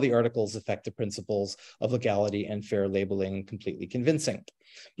concerning how the articles affect the principles of legality and fair labeling completely convincing.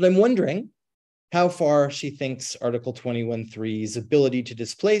 But I'm wondering how far she thinks Article 21.3's ability to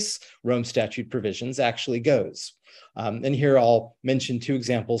displace Rome Statute provisions actually goes. And here I'll mention two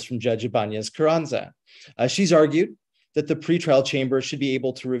examples from Judge Ibanez Carranza. She's argued that the pretrial chamber should be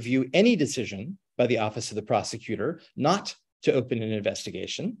able to review any decision by the Office of the Prosecutor not to open an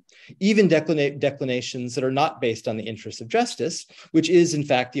investigation, even declinations that are not based on the interests of justice, which is in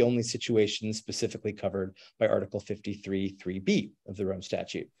fact the only situation specifically covered by Article 53.3b of the Rome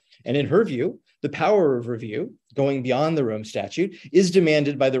Statute. And in her view, the power of review, going beyond the Rome Statute, is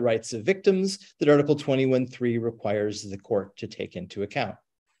demanded by the rights of victims that Article 21.3 requires the court to take into account.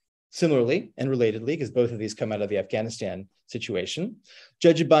 Similarly, and relatedly, because both of these come out of the Afghanistan situation,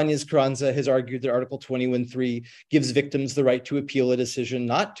 Judge Ibanez Carranza has argued that Article 21.3 gives victims the right to appeal a decision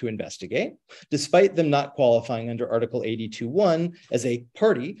not to investigate, despite them not qualifying under Article 82.1 as a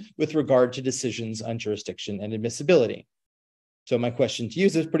party with regard to decisions on jurisdiction and admissibility. So my question to you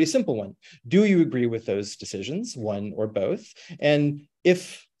is a pretty simple one. Do you agree with those decisions, one or both? And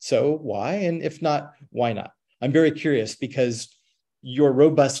if so, why? And if not, why not? I'm very curious because your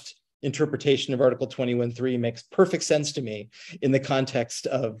robust interpretation of Article 21.3 makes perfect sense to me in the context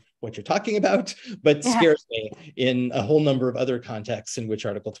of what you're talking about, but scares me in a whole number of other contexts in which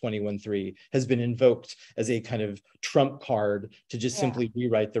Article 21.3 has been invoked as a kind of trump card to just simply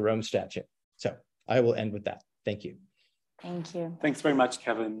rewrite the Rome Statute. So I will end with that. Thank you. Thank you. Thanks very much,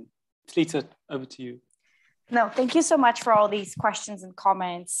 Kevin. Talita, over to you. No, thank you so much for all these questions and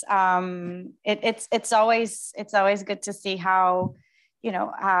comments. It's always good to see how,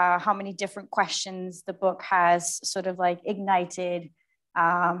 how many different questions the book has sort of like ignited,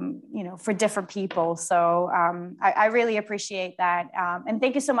 for different people. So I really appreciate that. And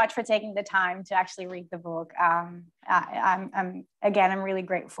thank you so much for taking the time to actually read the book. I'm really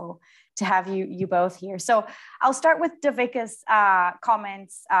grateful to have you both here. So I'll start with Davika's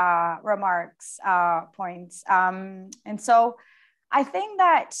comments, remarks, points. And so I think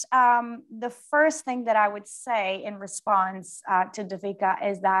that the first thing that I would say in response to Davika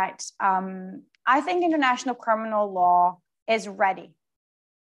is that I think international criminal law is ready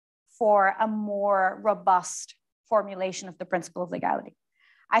for a more robust formulation of the principle of legality.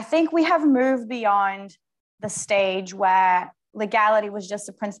 I think we have moved beyond the stage where legality was just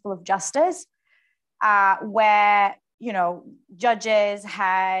a principle of justice, where judges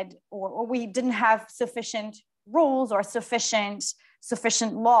had or we didn't have sufficient rules or sufficient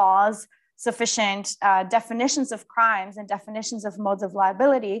laws, sufficient definitions of crimes and definitions of modes of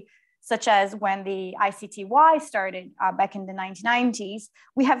liability, such as when the ICTY started back in the 1990s.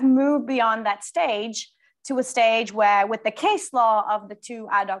 We have moved beyond that stage to a stage where, with the case law of the two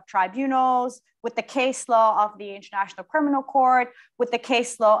ad hoc tribunals, with the case law of the International Criminal Court, with the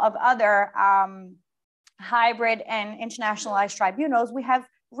case law of other hybrid and internationalized tribunals, we have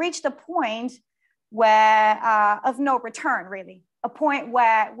reached a point where of no return, really, a point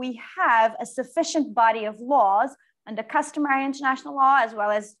where we have a sufficient body of laws under customary international law, as well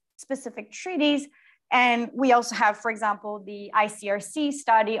as specific treaties. And we also have, for example, the ICRC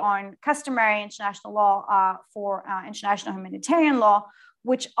study on customary international law for international humanitarian law,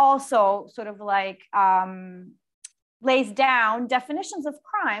 which also sort of like lays down definitions of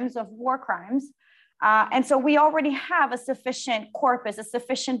crimes, of war crimes. And so we already have a sufficient corpus, a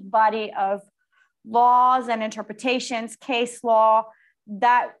sufficient body of laws and interpretations, case law,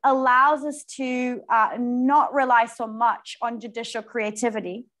 that allows us to not rely so much on judicial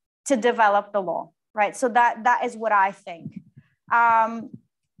creativity to develop the law, right? So that is what I think. And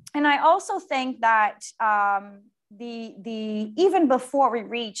I also think that even before we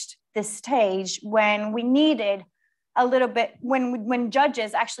reached this stage, when we needed a little bit, when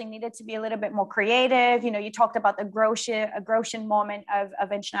judges actually needed to be a little bit more creative, you talked about the Grotian moment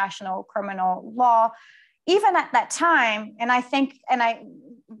of international criminal law. Even at that time, when I think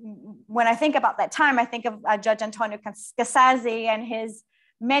about that time, I think of Judge Antonio Casazzi and his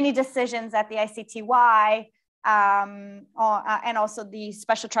many decisions at the ICTY, and also the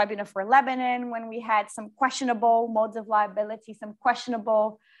Special Tribunal for Lebanon, when we had some questionable modes of liability, some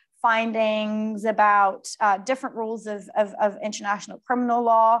questionable findings about different rules of international criminal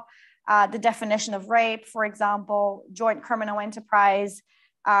law, the definition of rape, for example, joint criminal enterprise,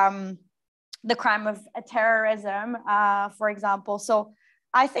 the crime of terrorism, for example. So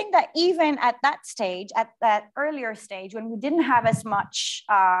I think that even at that stage, at that earlier stage, when we didn't have as much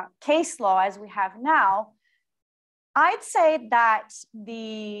case law as we have now, I'd say that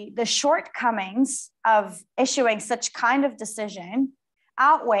the shortcomings of issuing such kind of decision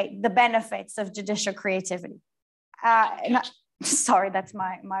outweigh the benefits of judicial creativity. sorry, that's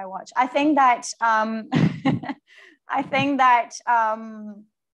my watch. I think that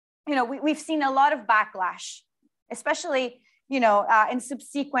you know, we've seen a lot of backlash, especially, you know, in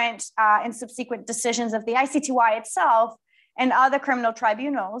subsequent decisions of the ICTY itself and other criminal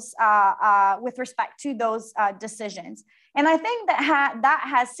tribunals with respect to those decisions. And I think that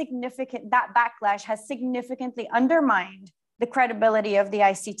that backlash has significantly undermined the credibility of the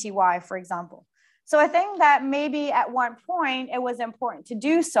ICTY, for example. So I think that maybe at one point it was important to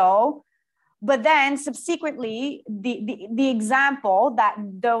do so, but then subsequently the example that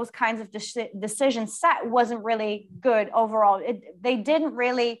those kinds of decisions set wasn't really good overall. They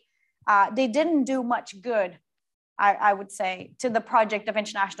didn't do much good, I would say, to the project of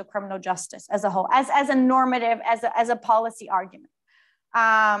international criminal justice as a whole, as a normative, as a policy argument.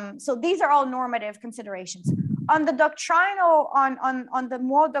 So these are all normative considerations. On the doctrinal, on the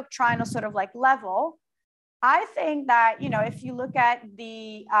more doctrinal sort of like level, I think that, you know, if you look at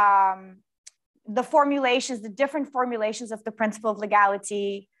the formulations, the different formulations of the principle of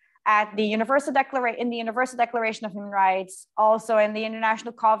legality at the Universal Declaration of Human Rights, also in the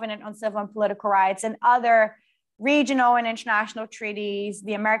International Covenant on Civil and Political Rights, and other regional and international treaties,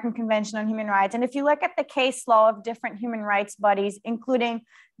 the American Convention on Human Rights. And if you look at the case law of different human rights bodies, including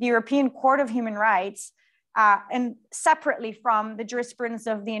the European Court of Human Rights, and separately from the jurisprudence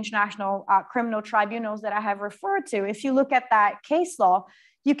of the international criminal tribunals that I have referred to, if you look at that case law,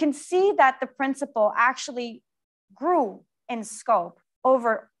 you can see that the principle actually grew in scope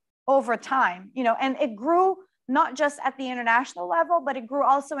over time, you know, and it grew not just at the international level, but it grew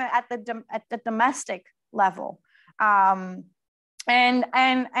also at the domestic level. And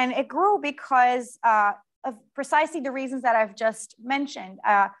it grew because of precisely the reasons that I've just mentioned.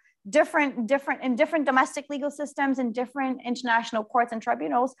 Different domestic legal systems and different international courts and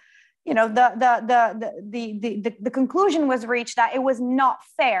tribunals, you know, the conclusion was reached that it was not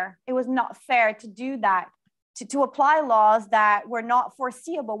fair. It was not fair to do that, to apply laws that were not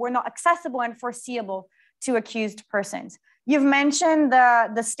foreseeable, were not accessible and foreseeable to accused persons. You've mentioned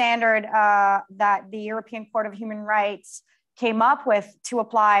the standard that the European Court of Human Rights came up with to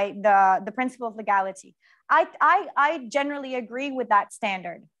apply the principle of legality. I generally agree with that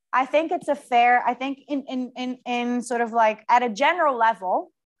standard. I think it's a fair, I think in sort of like at a general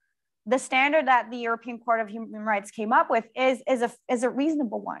level, the standard that the European Court of Human Rights came up with is a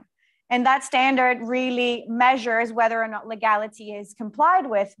reasonable one. And that standard really measures whether or not legality is complied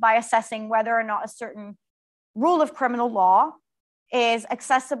with by assessing whether or not a certain rule of criminal law is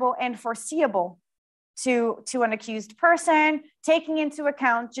accessible and foreseeable to an accused person, taking into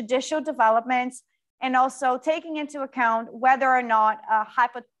account judicial developments, and also taking into account whether or not a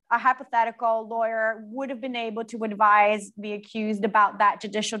hypothetical lawyer would have been able to advise the accused about that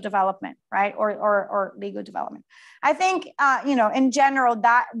judicial development, right, or legal development. I think, you know, in general,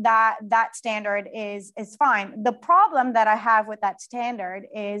 that standard is fine. The problem that I have with that standard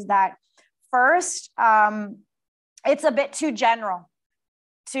is that, first, it's a bit too general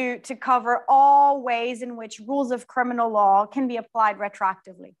to cover all ways in which rules of criminal law can be applied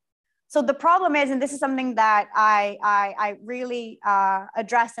retroactively. So the problem is, and this is something that I really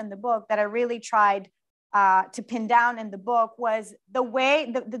addressed in the book, that I really tried to pin down in the book, was the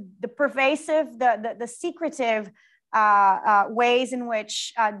way, the pervasive, the secretive ways in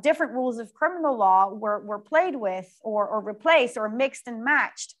which different rules of criminal law were played with or replaced or mixed and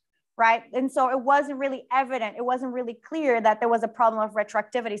matched, right? And so it wasn't really evident, it wasn't really clear that there was a problem of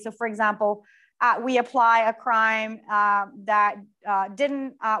retroactivity. So for example, we apply a crime that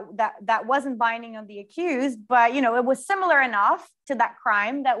wasn't binding on the accused, but you know, it was similar enough to that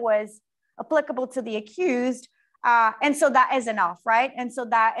crime that was applicable to the accused, and so that is enough, right? And so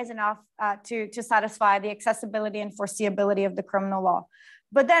that is enough to satisfy the accessibility and foreseeability of the criminal law.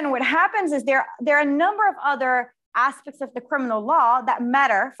 But then what happens is there are a number of other aspects of the criminal law that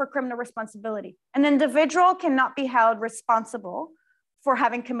matter for criminal responsibility. An individual cannot be held responsible for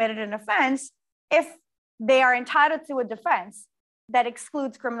having committed an offense if they are entitled to a defense that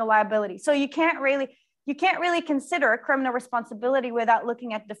excludes criminal liability. So you can't really consider criminal responsibility without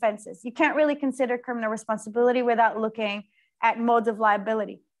looking at defenses. You can't really consider criminal responsibility without looking at modes of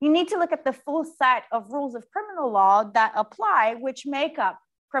liability. You need to look at the full set of rules of criminal law that apply, which make up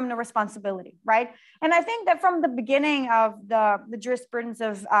criminal responsibility, right? And I think that from the beginning of the jurisprudence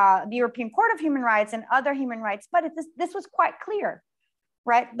of the European Court of Human Rights and other human rights, but this was quite clear.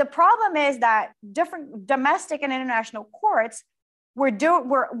 Right. The problem is that different domestic and international courts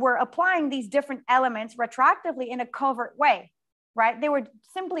were applying these different elements retroactively in a covert way. Right. They were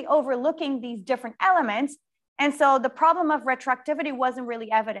simply overlooking these different elements. And so the problem of retroactivity wasn't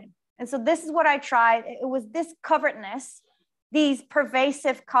really evident. And so this is what I tried. It was this covertness, these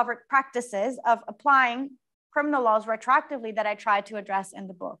pervasive covert practices of applying criminal laws retroactively that I tried to address in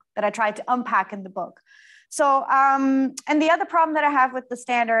the book, that I tried to unpack in the book. So, and the other problem that I have with the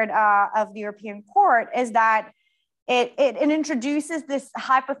standard of the European Court is that it introduces this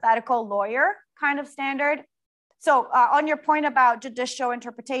hypothetical lawyer kind of standard. So on your point about judicial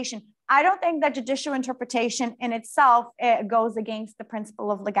interpretation, I don't think that judicial interpretation in itself goes against the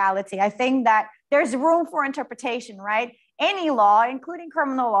principle of legality. I think that there's room for interpretation, right? Any law, including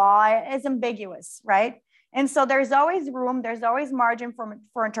criminal law, is ambiguous, right? And so there's always room, there's always margin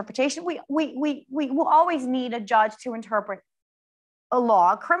for interpretation. We will always need a judge to interpret a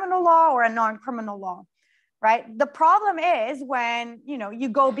law, a criminal law or a non-criminal law, right? The problem is when, you know, you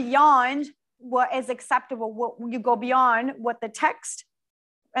go beyond what is acceptable, what you go beyond what the text,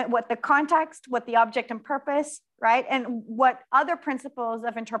 what the context, what the object and purpose, right? And what other principles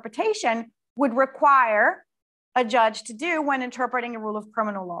of interpretation would require a judge to do when interpreting a rule of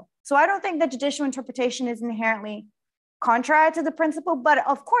criminal law. So I don't think that judicial interpretation is inherently contrary to the principle, but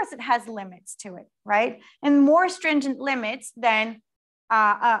of course it has limits to it, right? And more stringent limits than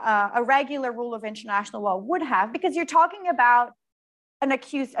a regular rule of international law would have, because you're talking about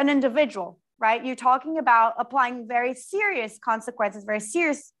an individual, right? You're talking about applying very serious consequences, very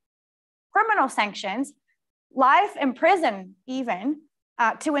serious criminal sanctions, life in prison even,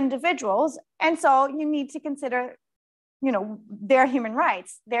 to individuals. And so you need to consider, you know, their human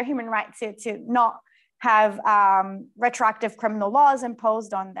rights to not have retroactive criminal laws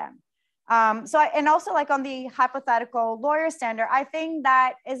imposed on them. And also like on the hypothetical lawyer standard, I think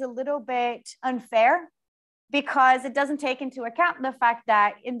that is a little bit unfair because it doesn't take into account the fact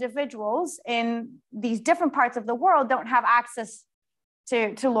that individuals in these different parts of the world don't have access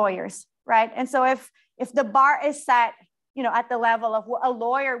to lawyers, right? And so if the bar is set, you know, at the level of what a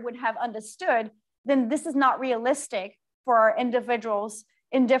lawyer would have understood, then this is not realistic for individuals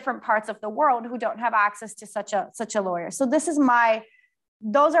in different parts of the world who don't have access to such a lawyer. So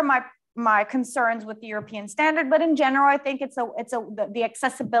those are my concerns with the European standard. But in general, I think the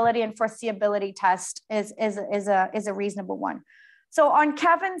accessibility and foreseeability test is a reasonable one. So on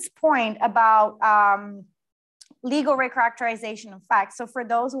Kevin's point about legal recharacterization of facts. So for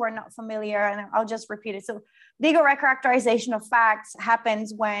those who are not familiar, and I'll just repeat it. So legal recharacterization of facts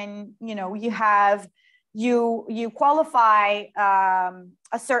happens when, you know, you qualify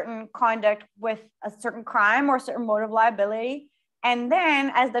a certain conduct with a certain crime or a certain mode of liability. And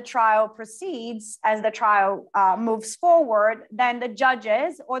then as the trial proceeds, as the trial moves forward, then the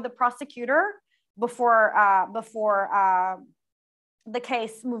judges or the prosecutor, before the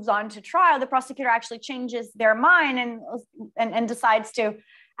case moves on to trial, the prosecutor actually changes their mind and decides to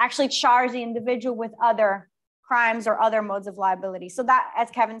actually charge the individual with other crimes or other modes of liability. So that, as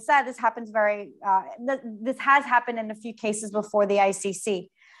Kevin said, this happens this has happened in a few cases before the ICC.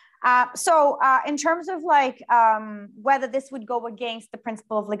 So in terms of like whether this would go against the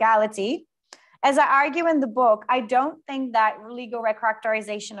principle of legality, as I argue in the book, I don't think that legal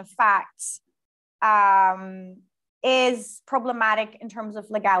recharacterization of facts is problematic in terms of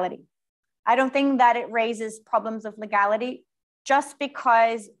legality. I don't think that it raises problems of legality just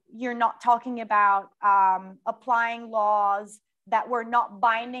because you're not talking about applying laws that were not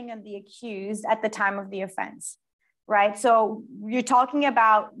binding on the accused at the time of the offense, right? So you're talking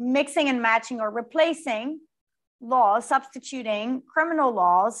about mixing and matching or replacing laws, substituting criminal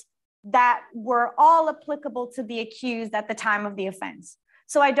laws that were all applicable to the accused at the time of the offense.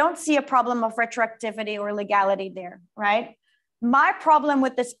 So I don't see a problem of retroactivity or legality there, right? My problem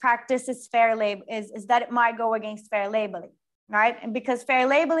with this practice is is that it might go against fair labeling, right? And because fair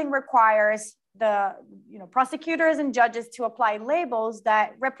labeling requires the prosecutors and judges to apply labels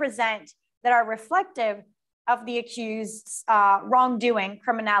that are reflective of the accused's wrongdoing,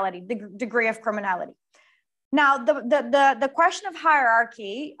 criminality, the degree of criminality. Now, the question of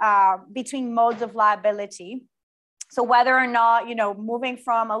hierarchy between modes of liability, so whether or not, moving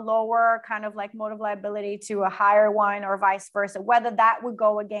from a lower kind of like mode of liability to a higher one or vice versa, whether that would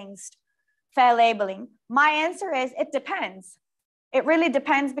go against fair labeling, my answer is it depends. It really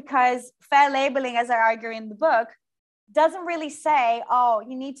depends, because fair labeling, as I argue in the book, doesn't really say, oh,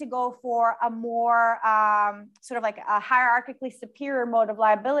 you need to go for a more sort of like a hierarchically superior mode of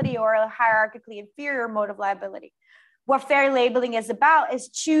liability or a hierarchically inferior mode of liability. What fair labeling is about is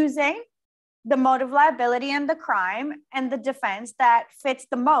choosing the mode of liability and the crime and the defense that fits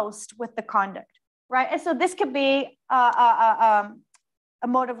the most with the conduct, right? And so this could be a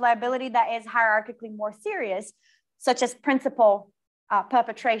mode of liability that is hierarchically more serious, such as principal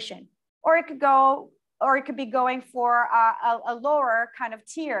perpetration, or it could be going for a lower kind of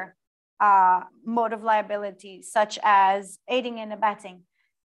tier mode of liability, such as aiding and abetting,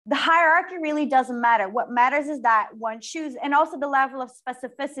 the hierarchy really doesn't matter. What matters is that one chooses, and also the level of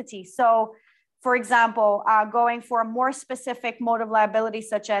specificity. So, for example, going for a more specific mode of liability,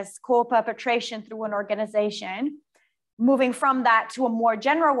 such as co-perpetration through an organization, moving from that to a more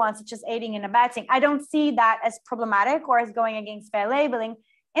general one, such as aiding and abetting, I don't see that as problematic or as going against fair labeling,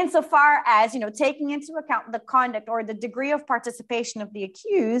 insofar as, taking into account the conduct or the degree of participation of the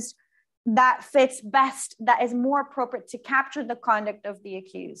accused that fits best, that is more appropriate to capture the conduct of the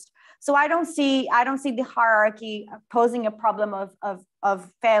accused. So I don't see the hierarchy posing a problem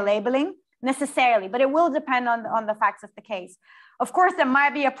of fair labeling necessarily, but it will depend on the facts of the case. Of course, there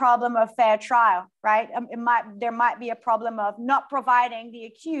might be a problem of fair trial, right? There might be a problem of not providing the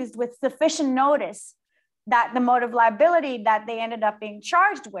accused with sufficient notice that the mode of liability that they ended up being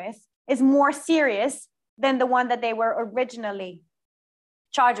charged with is more serious than the one that they were originally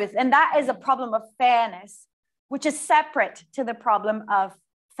charged with. And that is a problem of fairness, which is separate to the problem of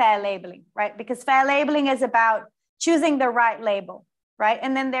fair labeling, right? Because fair labeling is about choosing the right label, right?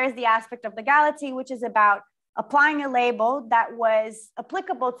 And then there's the aspect of legality, which is about applying a label that was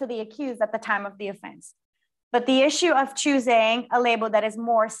applicable to the accused at the time of the offense. But the issue of choosing a label that is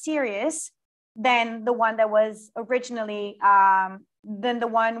more serious than the one that was originally, than the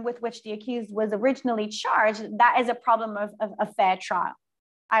one with which the accused was originally charged, that is a problem of a fair trial,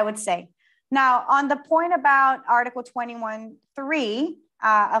 I would say. Now, on the point about Article 21.3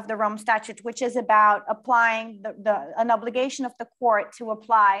 of the Rome Statute, which is about applying an obligation of the court to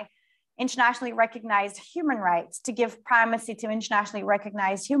apply internationally recognized human rights, to give primacy to internationally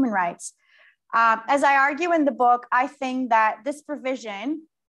recognized human rights. As I argue in the book, I think that this provision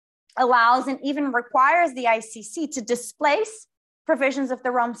allows and even requires the ICC to displace provisions of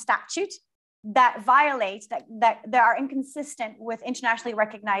the Rome Statute that violate, that are inconsistent with internationally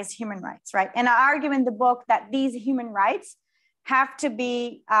recognized human rights, right? And I argue in the book that these human rights have to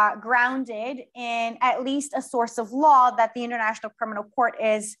be grounded in at least a source of law that the International Criminal Court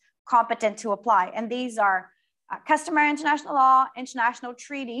is competent to apply. And these are customary international law, international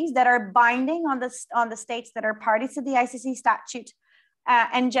treaties that are binding on the states that are parties to the ICC statute,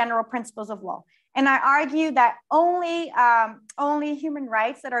 and general principles of law. And I argue that only human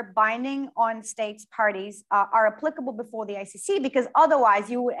rights that are binding on states parties are applicable before the ICC, because otherwise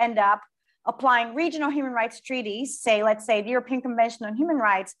you would end up applying regional human rights treaties, let's say the European Convention on Human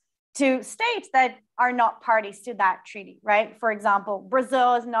Rights, to states that are not parties to that treaty, right? For example,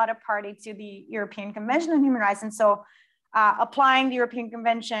 Brazil is not a party to the European Convention on Human Rights. And so applying the European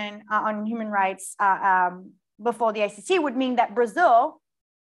Convention on Human Rights before the ICC would mean that Brazil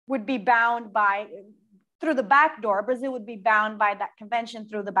would be bound through the back door. Brazil would be bound by that convention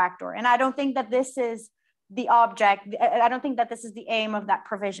through the back door. And I don't think that this is the object. I don't think that this is the aim of that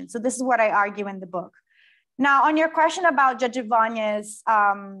provision. So this is what I argue in the book. Now, on your question about Judge Ivanya's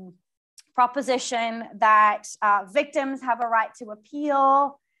proposition that victims have a right to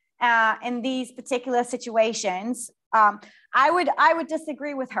appeal in these particular situations, I would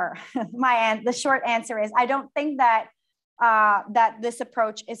disagree with her. The short answer is I don't think that this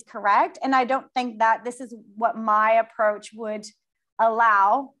approach is correct, and I don't think that this is what my approach would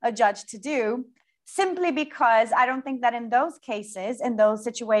allow a judge to do, simply because I don't think that in those cases, in those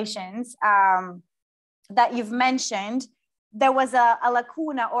situations that you've mentioned, there was a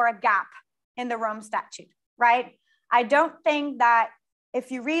lacuna or a gap in the Rome Statute, right? I don't think that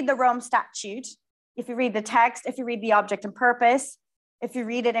if you read the Rome Statute, if you read the text, if you read the object and purpose, if you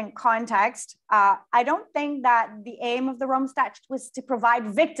read it in context, I don't think that the aim of the Rome Statute was to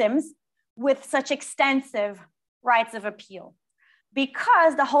provide victims with such extensive rights of appeal,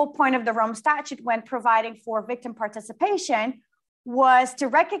 because the whole point of the Rome Statute when providing for victim participation was to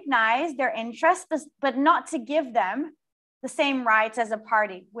recognize their interests, but not to give them the same rights as a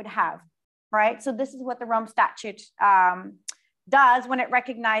party would have, right? So this is what the Rome Statute does when it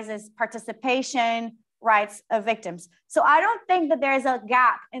recognizes participation rights of victims. So I don't think that there's a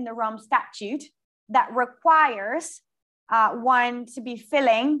gap in the Rome Statute that requires one to be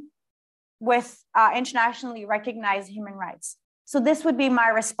filling with internationally recognized human rights. So this would be my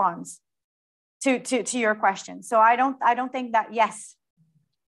response to your question. So I don't think that, yes.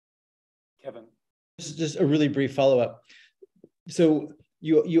 Kevin. Just a really brief follow-up. So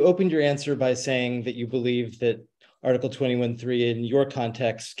you opened your answer by saying that you believe that Article 21.3 in your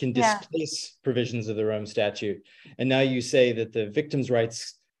context can displace provisions of the Rome Statute. And now you say that the victims'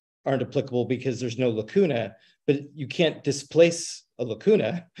 rights aren't applicable because there's no lacuna, but you can't displace a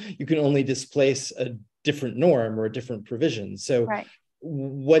lacuna. You can only displace a different norm or a different provision. So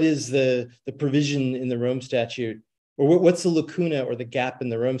what is the provision in the Rome Statute Or what's the lacuna or the gap in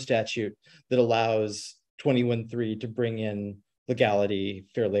the Rome Statute that allows 21.3 to bring in legality,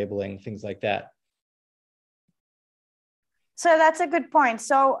 fair labeling, things like that? So that's a good point.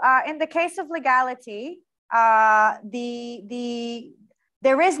 So in the case of legality, there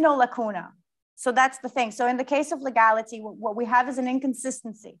is no lacuna. So that's the thing. So in the case of legality, what we have is an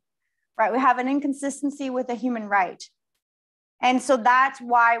inconsistency, right? We have an inconsistency with a human right. And so that's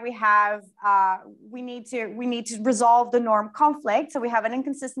why we have, we need to resolve the norm conflict. So we have an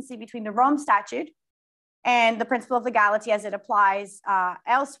inconsistency between the Rome Statute and the principle of legality as it applies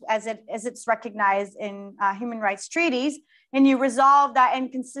as it's recognized in human rights treaties. And you resolve that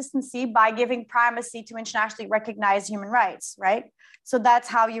inconsistency by giving primacy to internationally recognized human rights, right? So that's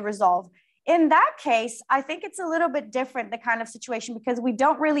how you resolve. In that case, I think it's a little bit different, the kind of situation, because we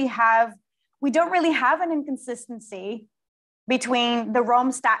don't really have an inconsistency between the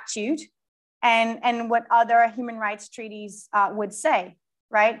Rome Statute and what other human rights treaties would say,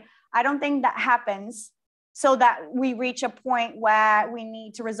 right? I don't think that happens so that we reach a point where we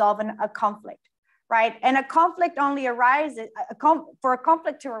need to resolve a conflict, right? And a conflict only arises, for a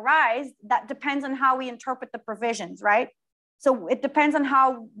conflict to arise, that depends on how we interpret the provisions, right? So it depends on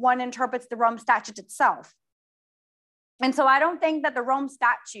how one interprets the Rome Statute itself. And so I don't think that the Rome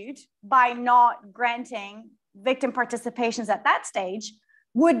Statute, by not granting victim participations at that stage,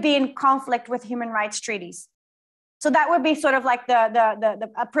 would be in conflict with human rights treaties. So that would be sort of like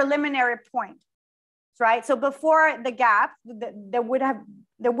a preliminary point, right? So before the gap,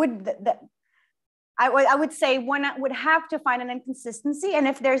 I would say one would have to find an inconsistency. And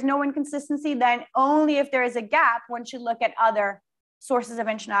if there's no inconsistency, then only if there is a gap, one should look at other sources of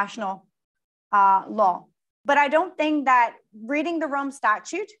international law. But I don't think that reading the Rome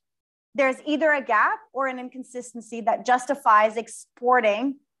Statute, there's either a gap or an inconsistency that justifies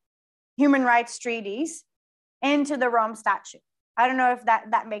exporting human rights treaties into the Rome Statute. I don't know if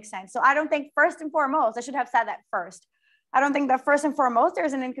that makes sense. So I don't think, first and foremost, I should have said that first. I don't think that first and foremost,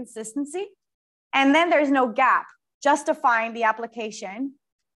 there's an inconsistency. And then there's no gap justifying the application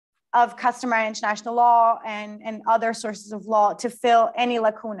of customary international law and other sources of law to fill any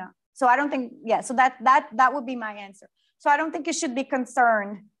lacuna. So I don't think, so that would be my answer. So I don't think you should be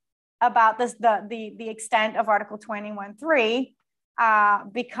concerned about this, the extent of Article 21.3,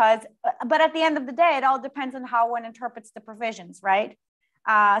 but at the end of the day, it all depends on how one interprets the provisions, right?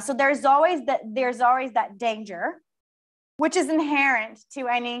 So there's always that danger, which is inherent to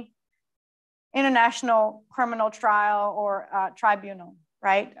any international criminal trial or tribunal,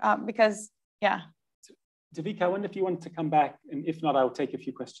 right? Because, Davika, I wonder if you want to come back, and if not, I'll take a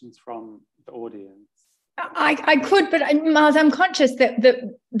few questions from the audience. I could, but Miles, I'm conscious that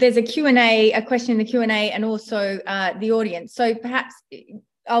there's a Q&A, a question in the Q&A, and also the audience. So perhaps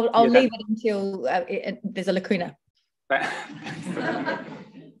I'll leave it until there's a lacuna.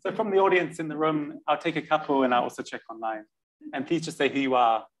 So from the audience in the room, I'll take a couple and I'll also check online. And please just say who you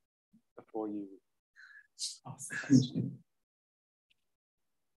are before you ask the question.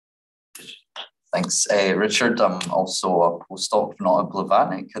 Thanks. Richard, I'm also a postdoc, not a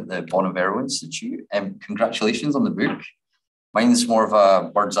Blavatnik, at the Bonavero Institute. Congratulations on the book. Mine's more of a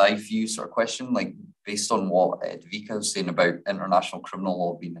bird's eye view sort of question, like based on what Davika was saying about international criminal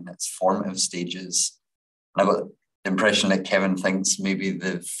law being in its formative stages. And I got the impression that Kevin thinks maybe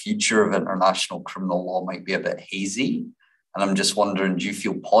the future of international criminal law might be a bit hazy. And I'm just wondering, do you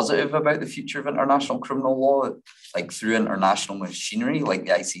feel positive about the future of international criminal law, like through international machinery, like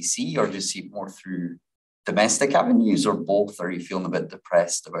the ICC, or do you see it more through domestic avenues, or both? Are you feeling a bit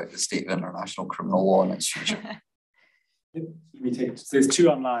depressed about the state of international criminal law and its future? So there's two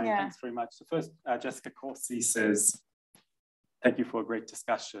online, thanks very much. So first, Jessica Corsi says, thank you for a great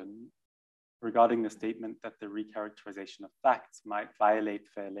discussion regarding the statement that the recharacterization of facts might violate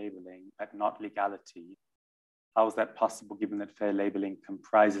fair labeling, but not legality. How is that possible, given that fair labeling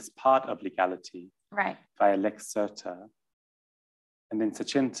comprises part of legality via lex certa? And then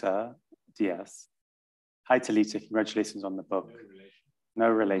Talita Dias. Hi, Talita, congratulations on the book. No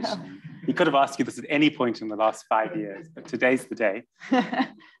relation. He could have asked you this at any point in the last 5 years, but today's the day.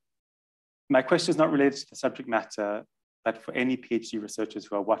 My question is not related to the subject matter, but for any PhD researchers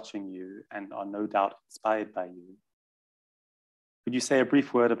who are watching you and are no doubt inspired by you, could you say a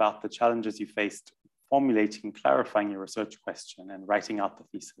brief word about the challenges you faced formulating and clarifying your research question and writing out the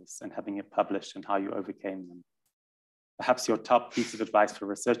thesis and having it published, and how you overcame them? Perhaps your top piece of advice for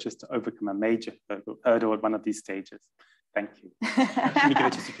researchers to overcome a major hurdle at one of these stages. Thank you. You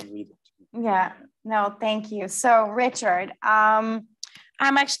can read it. Yeah, no, thank you. So Richard, I'm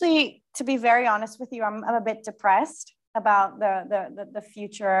actually, to be very honest with you, I'm a bit depressed about the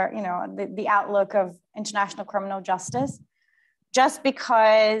future, you know, the outlook of international criminal justice, just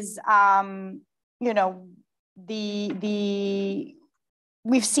because, you know,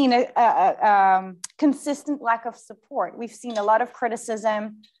 we've seen a consistent lack of support. We've seen a lot of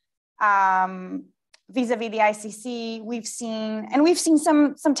criticism vis-a-vis the ICC. We've seen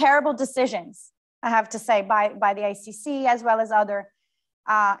some terrible decisions, I have to say, by the ICC, as well as other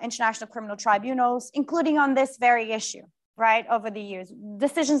international criminal tribunals, including on this very issue, right, over the years.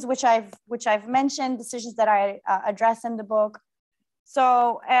 Decisions which I've mentioned, decisions that I address in the book.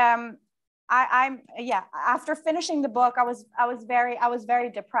 So after finishing the book, I was very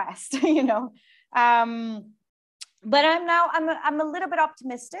depressed, you know. But I'm a little bit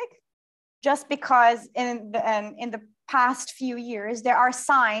optimistic, just because in the past few years there are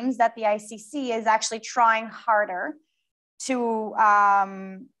signs that the ICC is actually trying harder to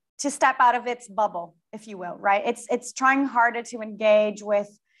step out of its bubble, if you will, right? It's trying harder to engage with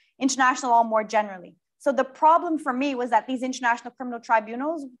international law more generally. So the problem for me was that these international criminal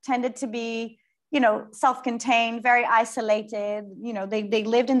tribunals tended to be, you know, self-contained, very isolated. You know, they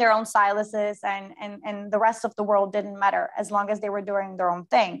lived in their own silos, and the rest of the world didn't matter as long as they were doing their own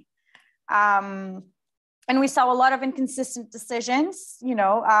thing. And we saw a lot of inconsistent decisions, you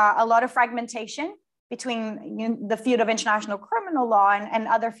know, a lot of fragmentation between the field of international criminal law and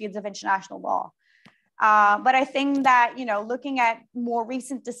other fields of international law. But I think that, you know, looking at more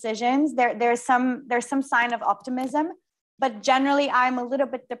recent decisions, there's some sign of optimism, but generally I'm a little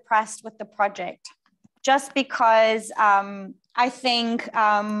bit depressed with the project, just because I think,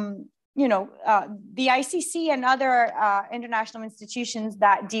 you know, the ICC and other international institutions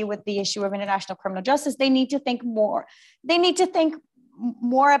that deal with the issue of international criminal justice, they need to think more. They need to think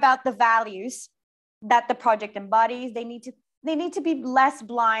more about the values that the project embodies. They need to be less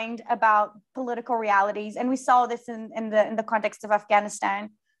blind about political realities. And we saw this in the context of Afghanistan,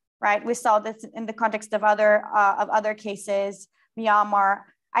 right? We saw this in the context of other cases, Myanmar.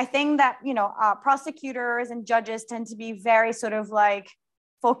 I think that, you know, prosecutors and judges tend to be very sort of like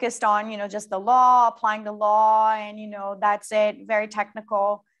focused on, you know, just the law, applying the law, and, you know, that's it, very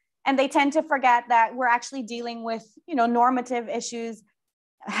technical. And they tend to forget that we're actually dealing with, you know, normative issues,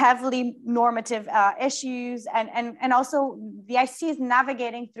 heavily normative issues. And also the ICC is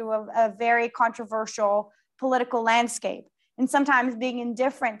navigating through a very controversial political landscape. And sometimes being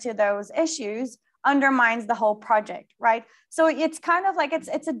indifferent to those issues undermines the whole project, right? So it's kind of like,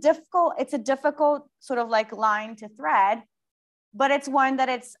 it's a difficult sort of like line to thread, but it's one that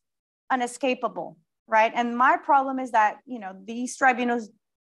it's unescapable, right? And my problem is that, you know, these tribunals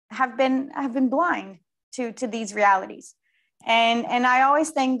have been blind to these realities. And I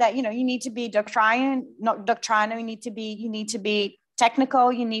always think that, you know, you need to be doctrinal, you need to be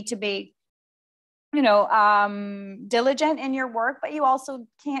technical, you need to be, you know, diligent in your work, but you also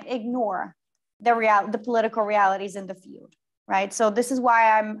can't ignore the political realities in the field, right? So this is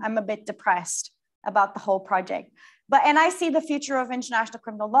why I'm a bit depressed about the whole project. And I see the future of international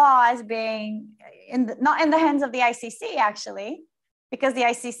criminal law as being not in the hands of the ICC, actually, because the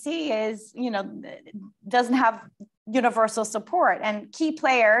ICC is, you know, doesn't have universal support, and key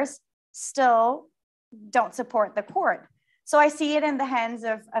players still don't support the court. So I see it in the hands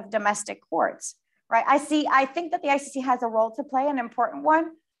of domestic courts, right? I think that the ICC has a role to play, an important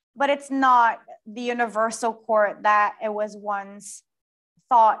one, but it's not the universal court that it was once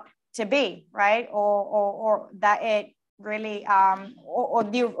thought to be, right? Or that it really,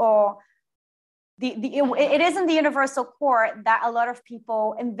 it isn't the universal court that a lot of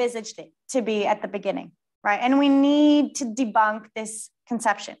people envisaged it to be at the beginning, right? And we need to debunk this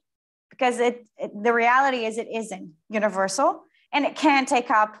conception, because the reality is it isn't universal, and it can't take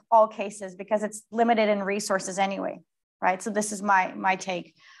up all cases because it's limited in resources anyway, right? So this is my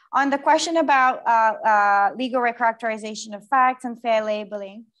take. On the question about legal recharacterization of facts and fair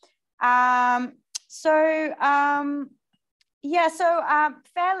labeling, fair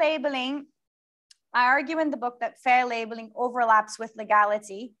labeling, I argue in the book that fair labeling overlaps with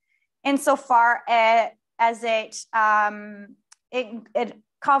legality insofar as it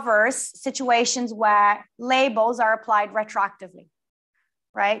covers situations where labels are applied retroactively,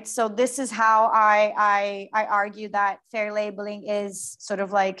 right? So this is how I argue that fair labeling is sort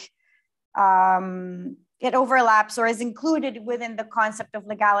of like, it overlaps or is included within the concept of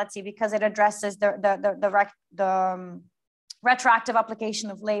legality, because it addresses the retroactive application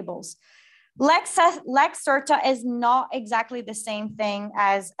of labels. Lex certa is not exactly the same thing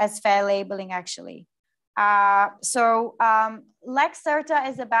as fair labeling, actually. Lex certa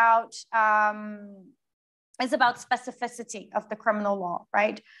is about specificity of the criminal law,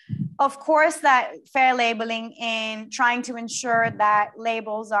 right? of course, that fair labeling in trying to ensure that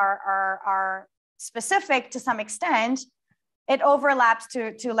labels are specific to some extent, it overlaps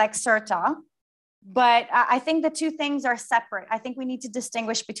to Lex Certa. But I think the two things are separate. I think we need to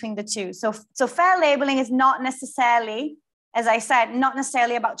distinguish between the two. So fair labeling is not necessarily, as I said, not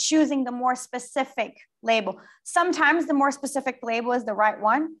necessarily about choosing the more specific label. Sometimes the more specific label is the right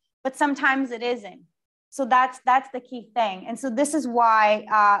one, but sometimes it isn't. So that's the key thing. And so this is why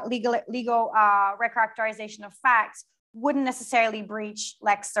legal recharacterization of facts wouldn't necessarily breach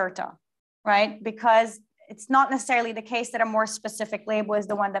Lex Certa, right? Because it's not necessarily the case that a more specific label is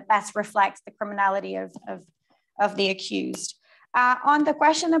the one that best reflects the criminality of the accused. On the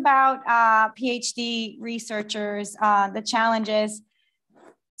question about PhD researchers, the challenges.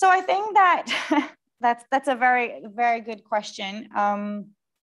 So I think that that's a very, very good question.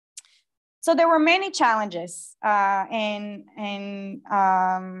 So there were many challenges in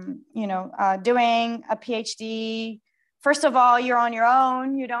doing a PhD. First of all, you're on your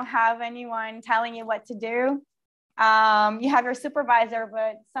own. You don't have anyone telling you what to do. You have your supervisor,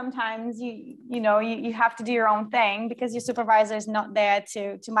 but sometimes you have to do your own thing because your supervisor is not there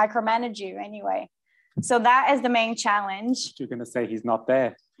to micromanage you anyway. So that is the main challenge. You're going to say he's not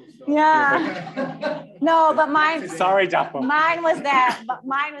there. Yeah. No, but mine. Sorry, Darfur. Mine was there, but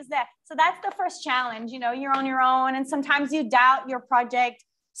mine was there. So that's the first challenge. You're on your own, and sometimes you doubt your project.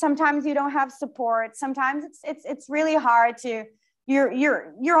 Sometimes you don't have support. Sometimes it's really hard to.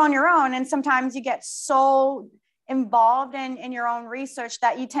 You're on your own, and sometimes you get so involved in your own research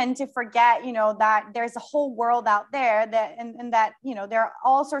that you tend to forget, that there's a whole world out there that there are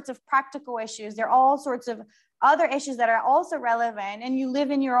all sorts of practical issues. There are all sorts of other issues that are also relevant, and you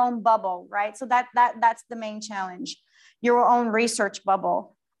live in your own bubble, right? So that's the main challenge, your own research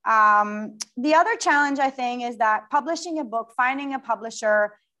bubble. The other challenge, I think, is that publishing a book, finding a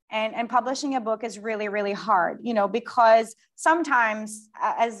publisher and publishing a book is really, really hard, because sometimes,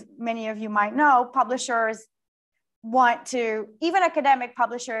 as many of you might know, publishers even academic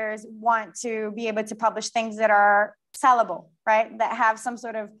publishers want to be able to publish things that are sellable, right? That have some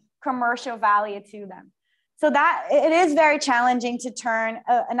sort of commercial value to them. So that it is very challenging to turn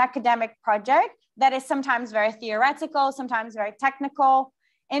an academic project that is sometimes very theoretical, sometimes very technical,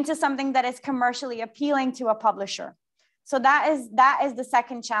 into something that is commercially appealing to a publisher. So that is the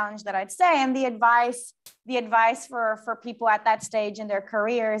second challenge that I'd say. And the advice for people at that stage in their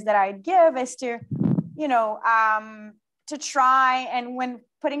careers that I'd give is to try, and when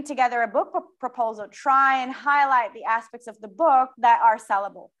putting together a book proposal, try and highlight the aspects of the book that are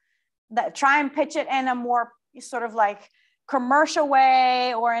sellable, that try and pitch it in a more sort of like commercial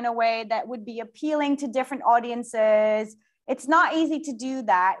way, or in a way that would be appealing to different audiences. It's not easy to do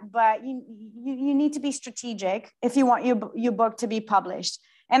that, but you need to be strategic if you want your book to be published.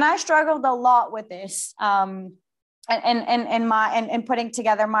 And I struggled a lot with this. And putting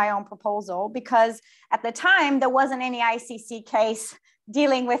together my own proposal, because at the time there wasn't any ICC case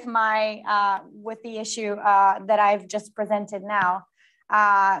dealing with with the issue that I've just presented now.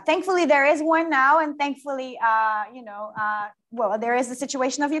 Thankfully, there is one now, and thankfully, there is the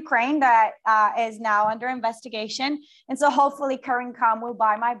situation of Ukraine that is now under investigation, and so hopefully, Karim Khan will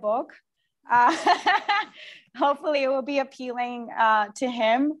buy my book. Hopefully, it will be appealing to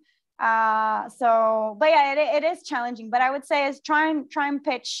him. But yeah, it is challenging, but I would say is try and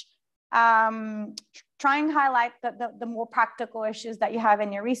pitch, try and highlight the more practical issues that you have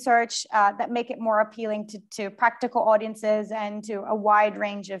in your research that make it more appealing to practical audiences and to a wide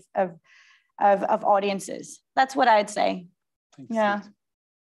range of audiences. That's what I'd say. Thanks. Yeah.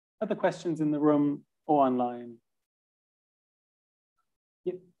 Other questions in the room or online?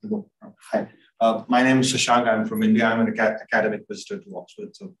 Yep. Hi, my name is Shashank. I'm from India. I'm an academic visitor to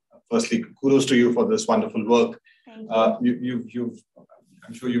Oxford. So firstly, kudos to you for this wonderful work. Thank you.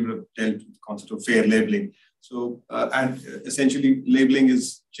 I'm sure you would have dealt with the concept of fair labeling. So, and essentially labeling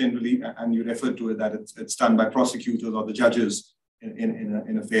is generally, and you referred to it, that it's done by prosecutors or the judges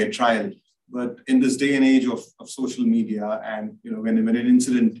in a fair trial. But in this day and age of social media, and when an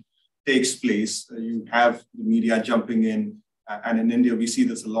incident takes place, you have the media jumping in. And in India, we see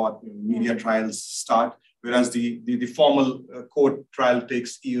this a lot. Media trials start, whereas the formal court trial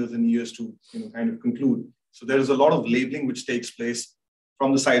takes years and years to kind of conclude. So there is a lot of labeling which takes place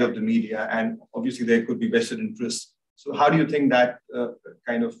from the side of the media, and obviously there could be vested interests. So how do you think that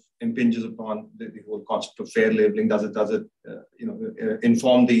kind of impinges upon the whole concept of fair labeling? Does it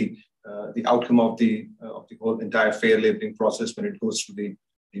inform the outcome of the whole entire fair labeling process when it goes through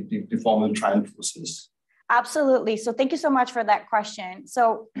the formal trial process? Absolutely. So thank you so much for that question.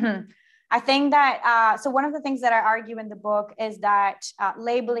 So I think that, so one of the things that I argue in the book is that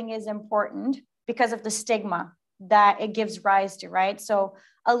labeling is important because of the stigma that it gives rise to, right? So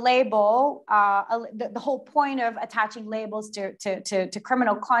a label, the whole point of attaching labels to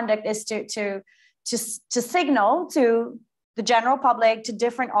criminal conduct is to signal to the general public, to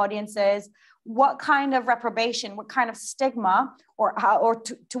different audiences, what kind of reprobation, what kind of stigma, or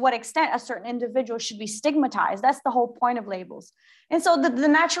to what extent a certain individual should be stigmatized. That's the whole point of labels. And so the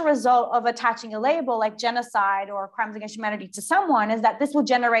natural result of attaching a label like genocide or crimes against humanity to someone is that this will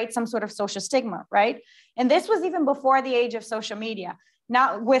generate some sort of social stigma, right? And this was even before the age of social media,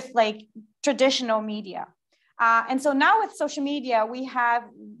 not with like traditional media. And so now with social media, we have,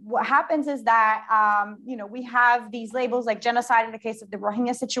 what happens is that, we have these labels like genocide in the case of the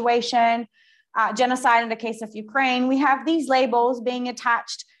Rohingya situation, genocide in the case of Ukraine. We have these labels being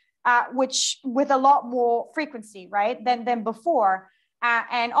attached, which with a lot more frequency, right, than before.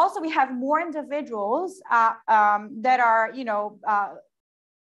 And also we have more individuals that are,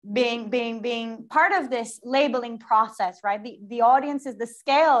 being part of this labeling process, right? The audience is the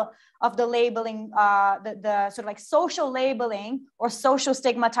scale of the labeling, the sort of like social labeling or social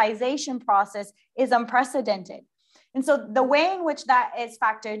stigmatization process is unprecedented. And so the way in which that is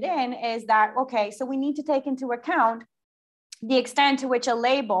factored in is that, okay, so we need to take into account the extent to which a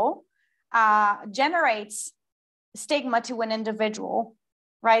label generates stigma to an individual,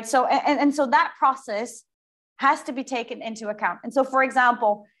 right? So, and so that process has to be taken into account. And so, for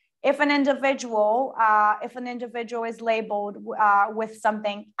example, if an individual is labeled with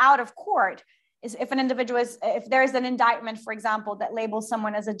something out of court, if there is an indictment, for example, that labels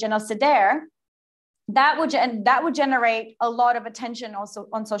someone as a genocidaire, that would generate a lot of attention also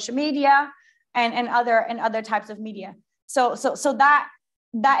on social media and other types of media. So that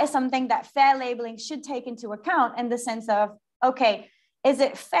is something that fair labeling should take into account in the sense of, okay, is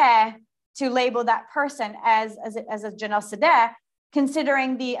it fair to label that person as a genocidaire,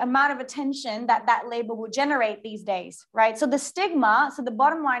 considering the amount of attention that label will generate these days, right? So the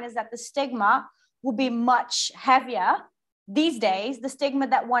bottom line is that the stigma will be much heavier these days. The stigma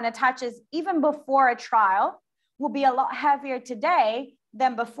that one attaches even before a trial will be a lot heavier today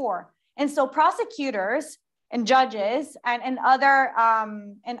than before. And so prosecutors and judges and other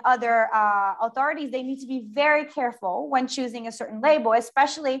authorities, they need to be very careful when choosing a certain label,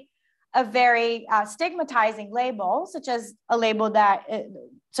 especially a very stigmatizing label, such as a label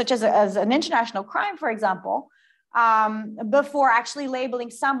such as an international crime, for example, before actually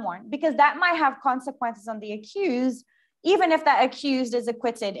labeling someone, because that might have consequences on the accused, even if that accused is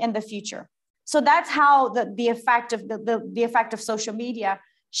acquitted in the future. So that's how the effect of social media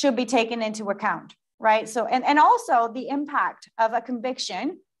should be taken into account, right? So and also the impact of a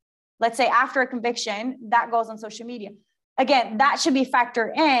conviction, let's say after a conviction that goes on social media. Again, that should be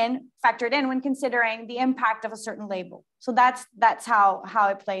factored in when considering the impact of a certain label. So that's how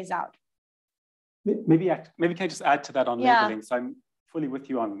it plays out. Maybe can I just add to that on labeling? So I'm fully with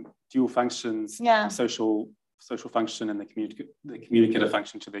you on dual functions, social function and the communicative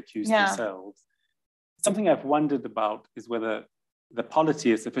function to the accused themselves. Something I've wondered about is whether the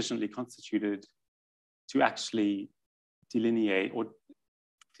polity is sufficiently constituted to actually delineate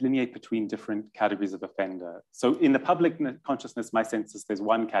between different categories of offender. So in the public consciousness, my sense is there's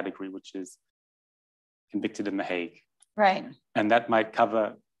one category, which is convicted in The Hague. Right. And that might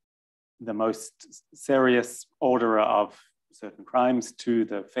cover the most serious order of certain crimes to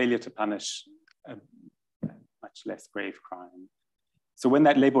the failure to punish a much less grave crime. So when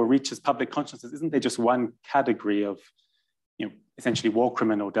that label reaches public consciousness, isn't there just one category of, essentially war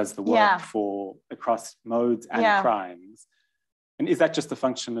criminal does the work for across modes and crimes? And is that just a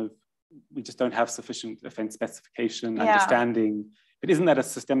function of we just don't have sufficient offense specification, understanding? But isn't that a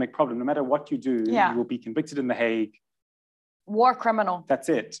systemic problem? No matter what you do, you will be convicted in The Hague. War criminal. That's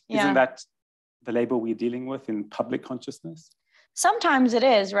it. Isn't that the label we're dealing with in public consciousness? Sometimes it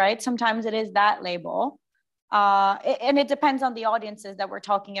is, right? Sometimes it is that label. And it depends on the audiences that we're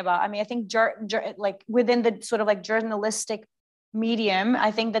talking about. I mean, I think like within the sort of like journalistic medium,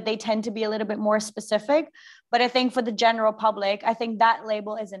 I think that they tend to be a little bit more specific, but I think for the general public, I think that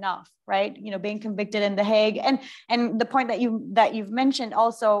label is enough, right? Being convicted in The Hague, and the point that you've mentioned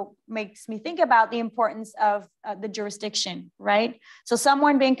also makes me think about the importance of the jurisdiction, right? So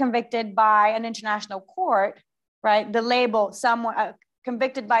someone being convicted by an international court, right? The label someone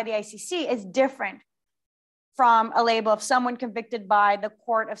convicted by the ICC is different from a label of someone convicted by the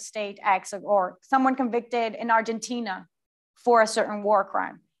court of state X or someone convicted in Argentina for a certain war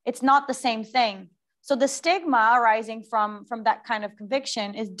crime. It's not the same thing. So the stigma arising from that kind of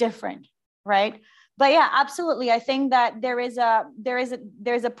conviction is different, right? but yeah, absolutely. I think that there is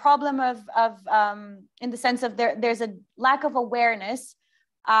a problem of in the sense of there's a lack of awareness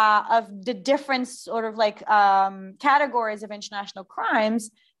of the different sort of like categories of international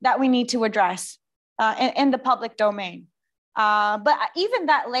crimes that we need to address in the public domain. But even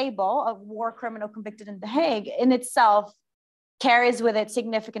that label of war criminal convicted in The Hague in itself carries with it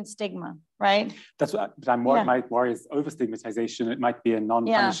significant stigma, right? That's what my worry is over stigmatization. It might be a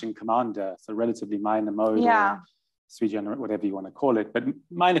non-punishing commander, so relatively minor mode or sui generis, whatever you want to call it, but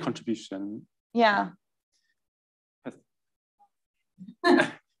minor contribution. Yeah.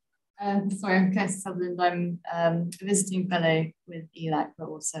 Sorry, I'm Kirsty Sutherland. I'm a visiting fellow with ELAC, but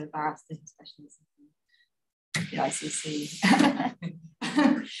also barrister specialist in the ICC.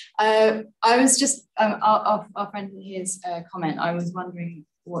 I was just, our friend here's comment, I was wondering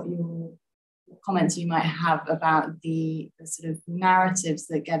what your comments you might have about the sort of narratives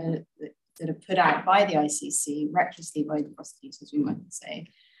that that are put out by the ICC, recklessly by the prosecutors, we might say.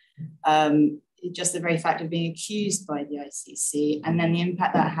 Just the very fact of being accused by the ICC, and then the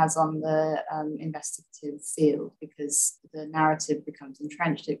impact that has on the investigative field, because the narrative becomes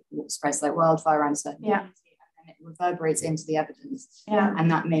entrenched, it spreads like wildfire around certain communities, and it reverberates into the evidence.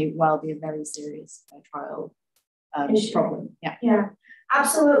 And that may well be a very serious trial problem. Yeah,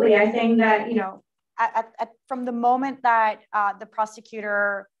 absolutely. I think that, you know, from the moment that the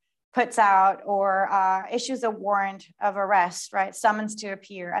prosecutor puts out or issues a warrant of arrest, right, summons to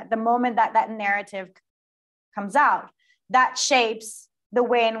appear, at the moment that that narrative comes out, that shapes the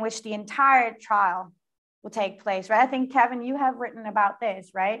way in which the entire trial will take place, right? I think, Kevin, you have written about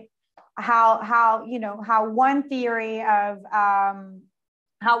this, right? How you know, how one theory of,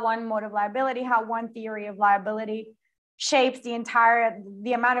 how one mode of liability, how one theory of liability shapes the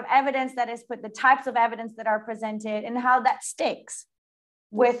amount of evidence that is put, the types of evidence that are presented, and how that sticks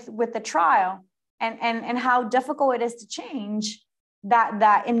with the trial, and how difficult it is to change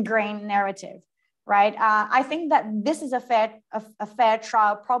that ingrained narrative, right? I think that this is a fair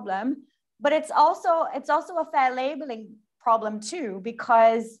trial problem, but it's also a fair labeling problem too,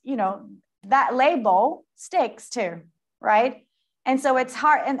 because, you know, that label sticks too, right? And so it's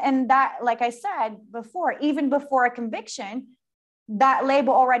hard, and that, like I said before, even before a conviction, that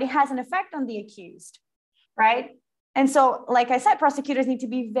label already has an effect on the accused, right? And so, like I said, prosecutors need to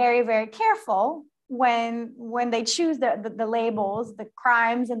be very, very careful when they choose the labels, the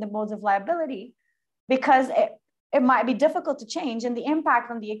crimes and the modes of liability, because it might be difficult to change, and the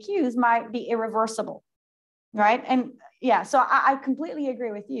impact on the accused might be irreversible, right? And yeah, so I completely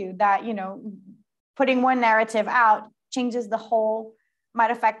agree with you that, you know, putting one narrative out changes might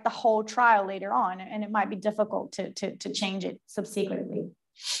affect the whole trial later on, and it might be difficult to change it subsequently.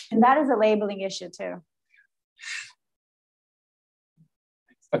 And that is a labeling issue too.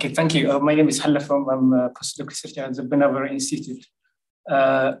 Okay, thank you. My name is Halla from, I'm a postdoc researcher at the Benaver Institute.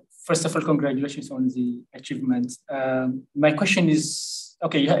 First of all, congratulations on the achievement. My question is,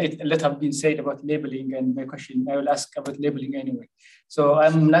 okay, a lot have been said about labeling, and my question, I will ask about labeling anyway. So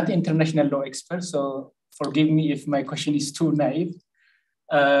I'm not an international law expert, so forgive me if my question is too naive.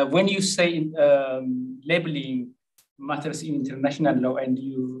 When you say labeling matters in international law and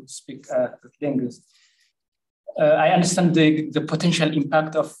you speak language, I understand the potential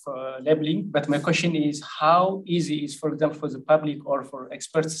impact of labeling, but my question is how easy is, for example, for the public or for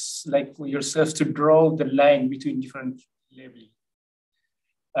experts like yourself to draw the line between different labeling?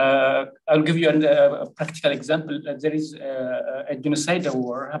 I'll give you a practical example. There is a genocidal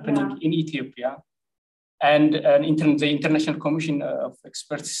war happening in Ethiopia, and the International Commission of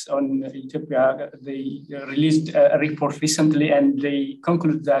Experts on Ethiopia, they released a report recently, and they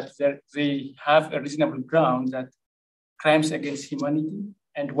conclude that they have a reasonable ground that crimes against humanity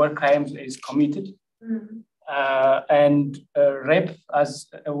and war crimes is committed. And rape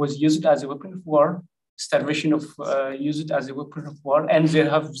was used as a weapon of war, starvation of used as a weapon of war, and they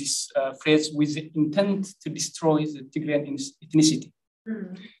have this phrase with the intent to destroy the Tigrayan ethnicity.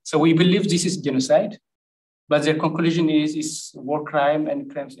 So we believe this is genocide, but their conclusion is war crime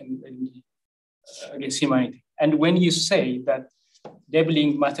and crimes against humanity. And when you say that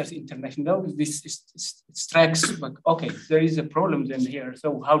labeling matters international, this strikes, like, okay, there is a problem then here.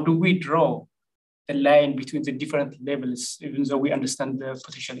 So how do we draw the line between the different labels, even though we understand the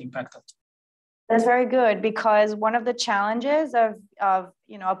potential impact of it? That's very good, because one of the challenges of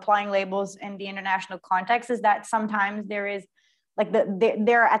you know, applying labels in the international context is that sometimes there is like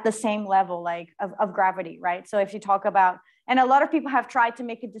they're at the same level like of gravity, right? So if you talk about, and a lot of people have tried to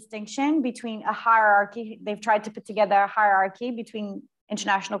make a distinction between a hierarchy, they've tried to put together a hierarchy between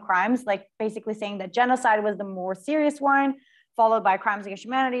international crimes, like basically saying that genocide was the more serious one, followed by crimes against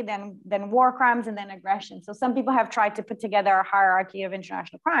humanity, then war crimes, and then aggression. So some people have tried to put together a hierarchy of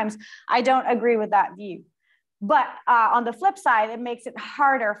international crimes. I don't agree with that view. But on the flip side, it makes it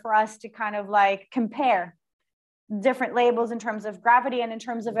harder for us to kind of like compare different labels in terms of gravity and in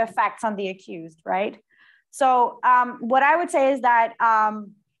terms of effects on the accused, right? So what I would say is that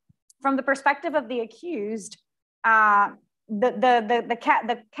from the perspective of the accused, the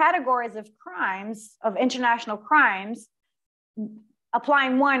categories of crimes, of international crimes,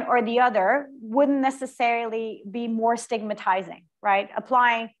 applying one or the other wouldn't necessarily be more stigmatizing, right?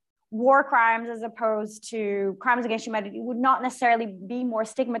 Applying war crimes as opposed to crimes against humanity would not necessarily be more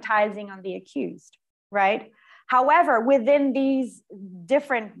stigmatizing on the accused, right? However, within these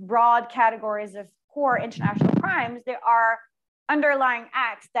different broad categories of core international crimes, there are underlying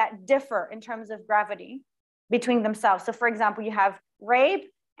acts that differ in terms of gravity between themselves. So for example, you have rape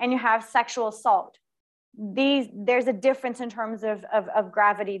and you have sexual assault. There's a difference in terms of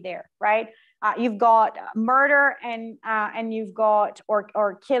gravity there, right? You've got murder and you've got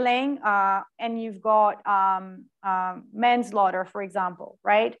or killing and you've got manslaughter, for example,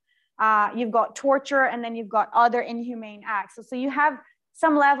 right? You've got torture and then you've got other inhumane acts. So you have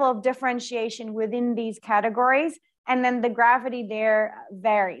some level of differentiation within these categories, and then the gravity there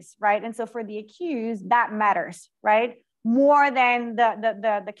varies, right? And so for the accused, that matters, right? More than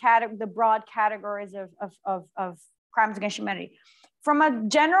the broad categories of crimes against humanity. From a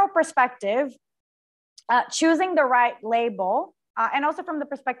general perspective, choosing the right label, and also from the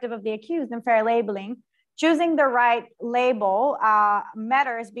perspective of the accused and fair labeling, choosing the right label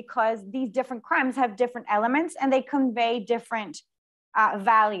matters because these different crimes have different elements and they convey different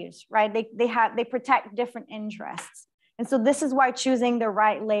values, right? They protect different interests. And so this is why choosing the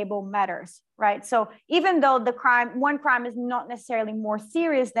right label matters, right? So even though one crime is not necessarily more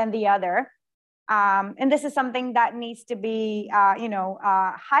serious than the other, and this is something that needs to be,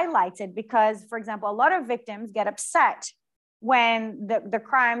 highlighted because, for example, a lot of victims get upset when the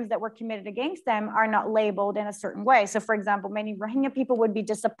crimes that were committed against them are not labeled in a certain way. So, for example, many Rohingya people would be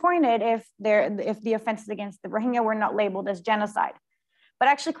disappointed if the offenses against the Rohingya were not labeled as genocide. But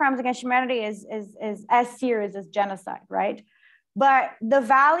actually, crimes against humanity is as serious as genocide, right? But the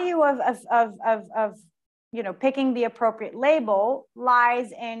value of picking the appropriate label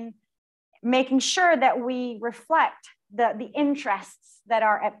lies in making sure that we reflect the interests that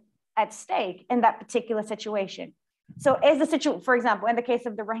are at stake in that particular situation. So for example, in the case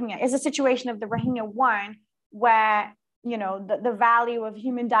of the Rohingya, is the situation of the Rohingya one where, the value of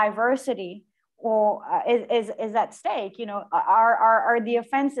human diversity or is at stake? Are the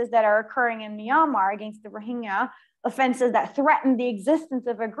offenses that are occurring in Myanmar against the Rohingya offenses that threaten the existence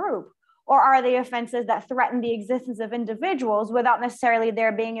of a group? Or are they offenses that threaten the existence of individuals without necessarily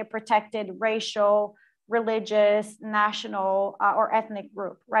there being a protected racial, religious, national, or ethnic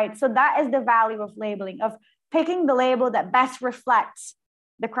group, right? So that is the value of labeling, of picking the label that best reflects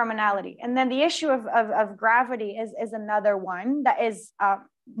the criminality. And then the issue of gravity is another one that is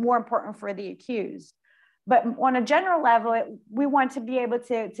more important for the accused. But on a general level, we want to be able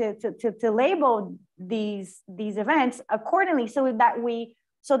to label these events accordingly so that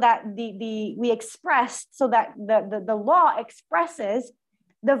the law expresses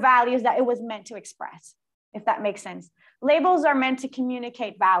the values that it was meant to express, if that makes sense. Labels are meant to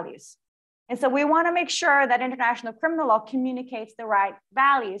communicate values. And so we want to make sure that international criminal law communicates the right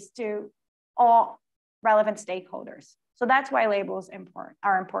values to all relevant stakeholders. So that's why labels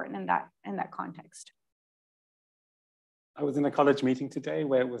are important in that context. I was in a college meeting today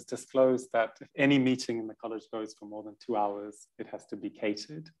where it was disclosed that if any meeting in the college goes for more than 2 hours, it has to be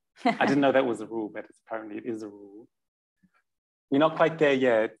catered. I didn't know that was a rule, but apparently it is a rule. We're not quite there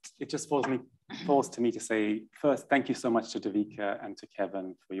yet. It just falls to me to say, first, thank you so much to Davika and to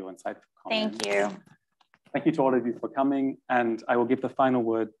Kevin for your insightful comments. Thank you. Thank you to all of you for coming. And I will give the final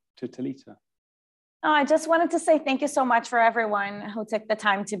word to Talita. I just wanted to say thank you so much for everyone who took the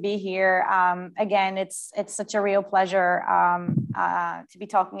time to be here. Again, it's such a real pleasure to be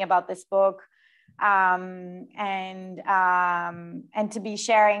talking about this book and to be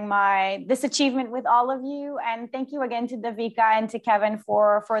sharing this achievement with all of you. And thank you again to Davika and to Kevin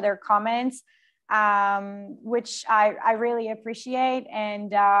for their comments, which I really appreciate.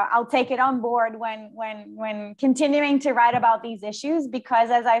 And I'll take it on board when continuing to write about these issues, because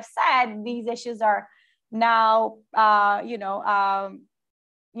as I've said, these issues are now,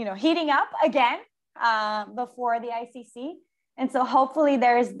 heating up again before the ICC. And so hopefully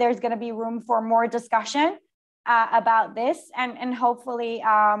there's going to be room for more discussion about this, and hopefully,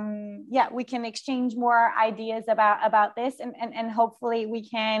 yeah, we can exchange more ideas about this, and hopefully we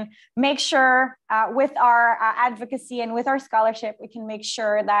can make sure with our advocacy and with our scholarship, we can make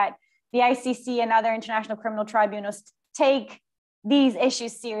sure that the ICC and other international criminal tribunals take these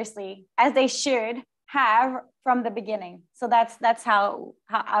issues seriously, as they should have from the beginning. So that's how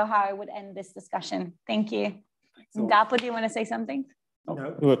I would end this discussion. Thank you. Dapo, do you want to say something?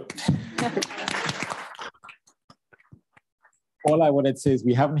 No. All I wanted to say is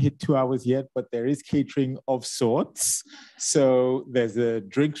we haven't hit 2 hours yet, but there is catering of sorts. So there's a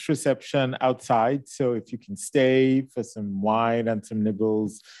drinks reception outside. So if you can stay for some wine and some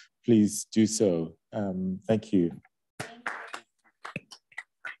nibbles, please do so. Thank you.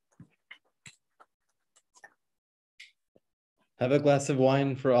 Have a glass of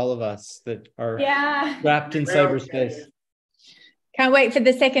wine for all of us that are wrapped in cyberspace. Can't wait for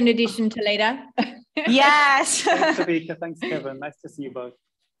the second edition, Talita. Yes. Thanks, Tabitha. Thanks, Kevin. Nice to see you both.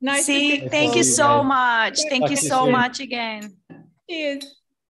 Nice to see you. Thank you so much. Thank you so much again. Cheers.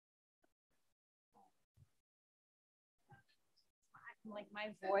 Like my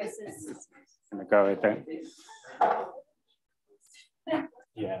voice is gonna go with it.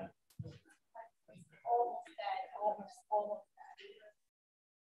 Yeah. almost dead, almost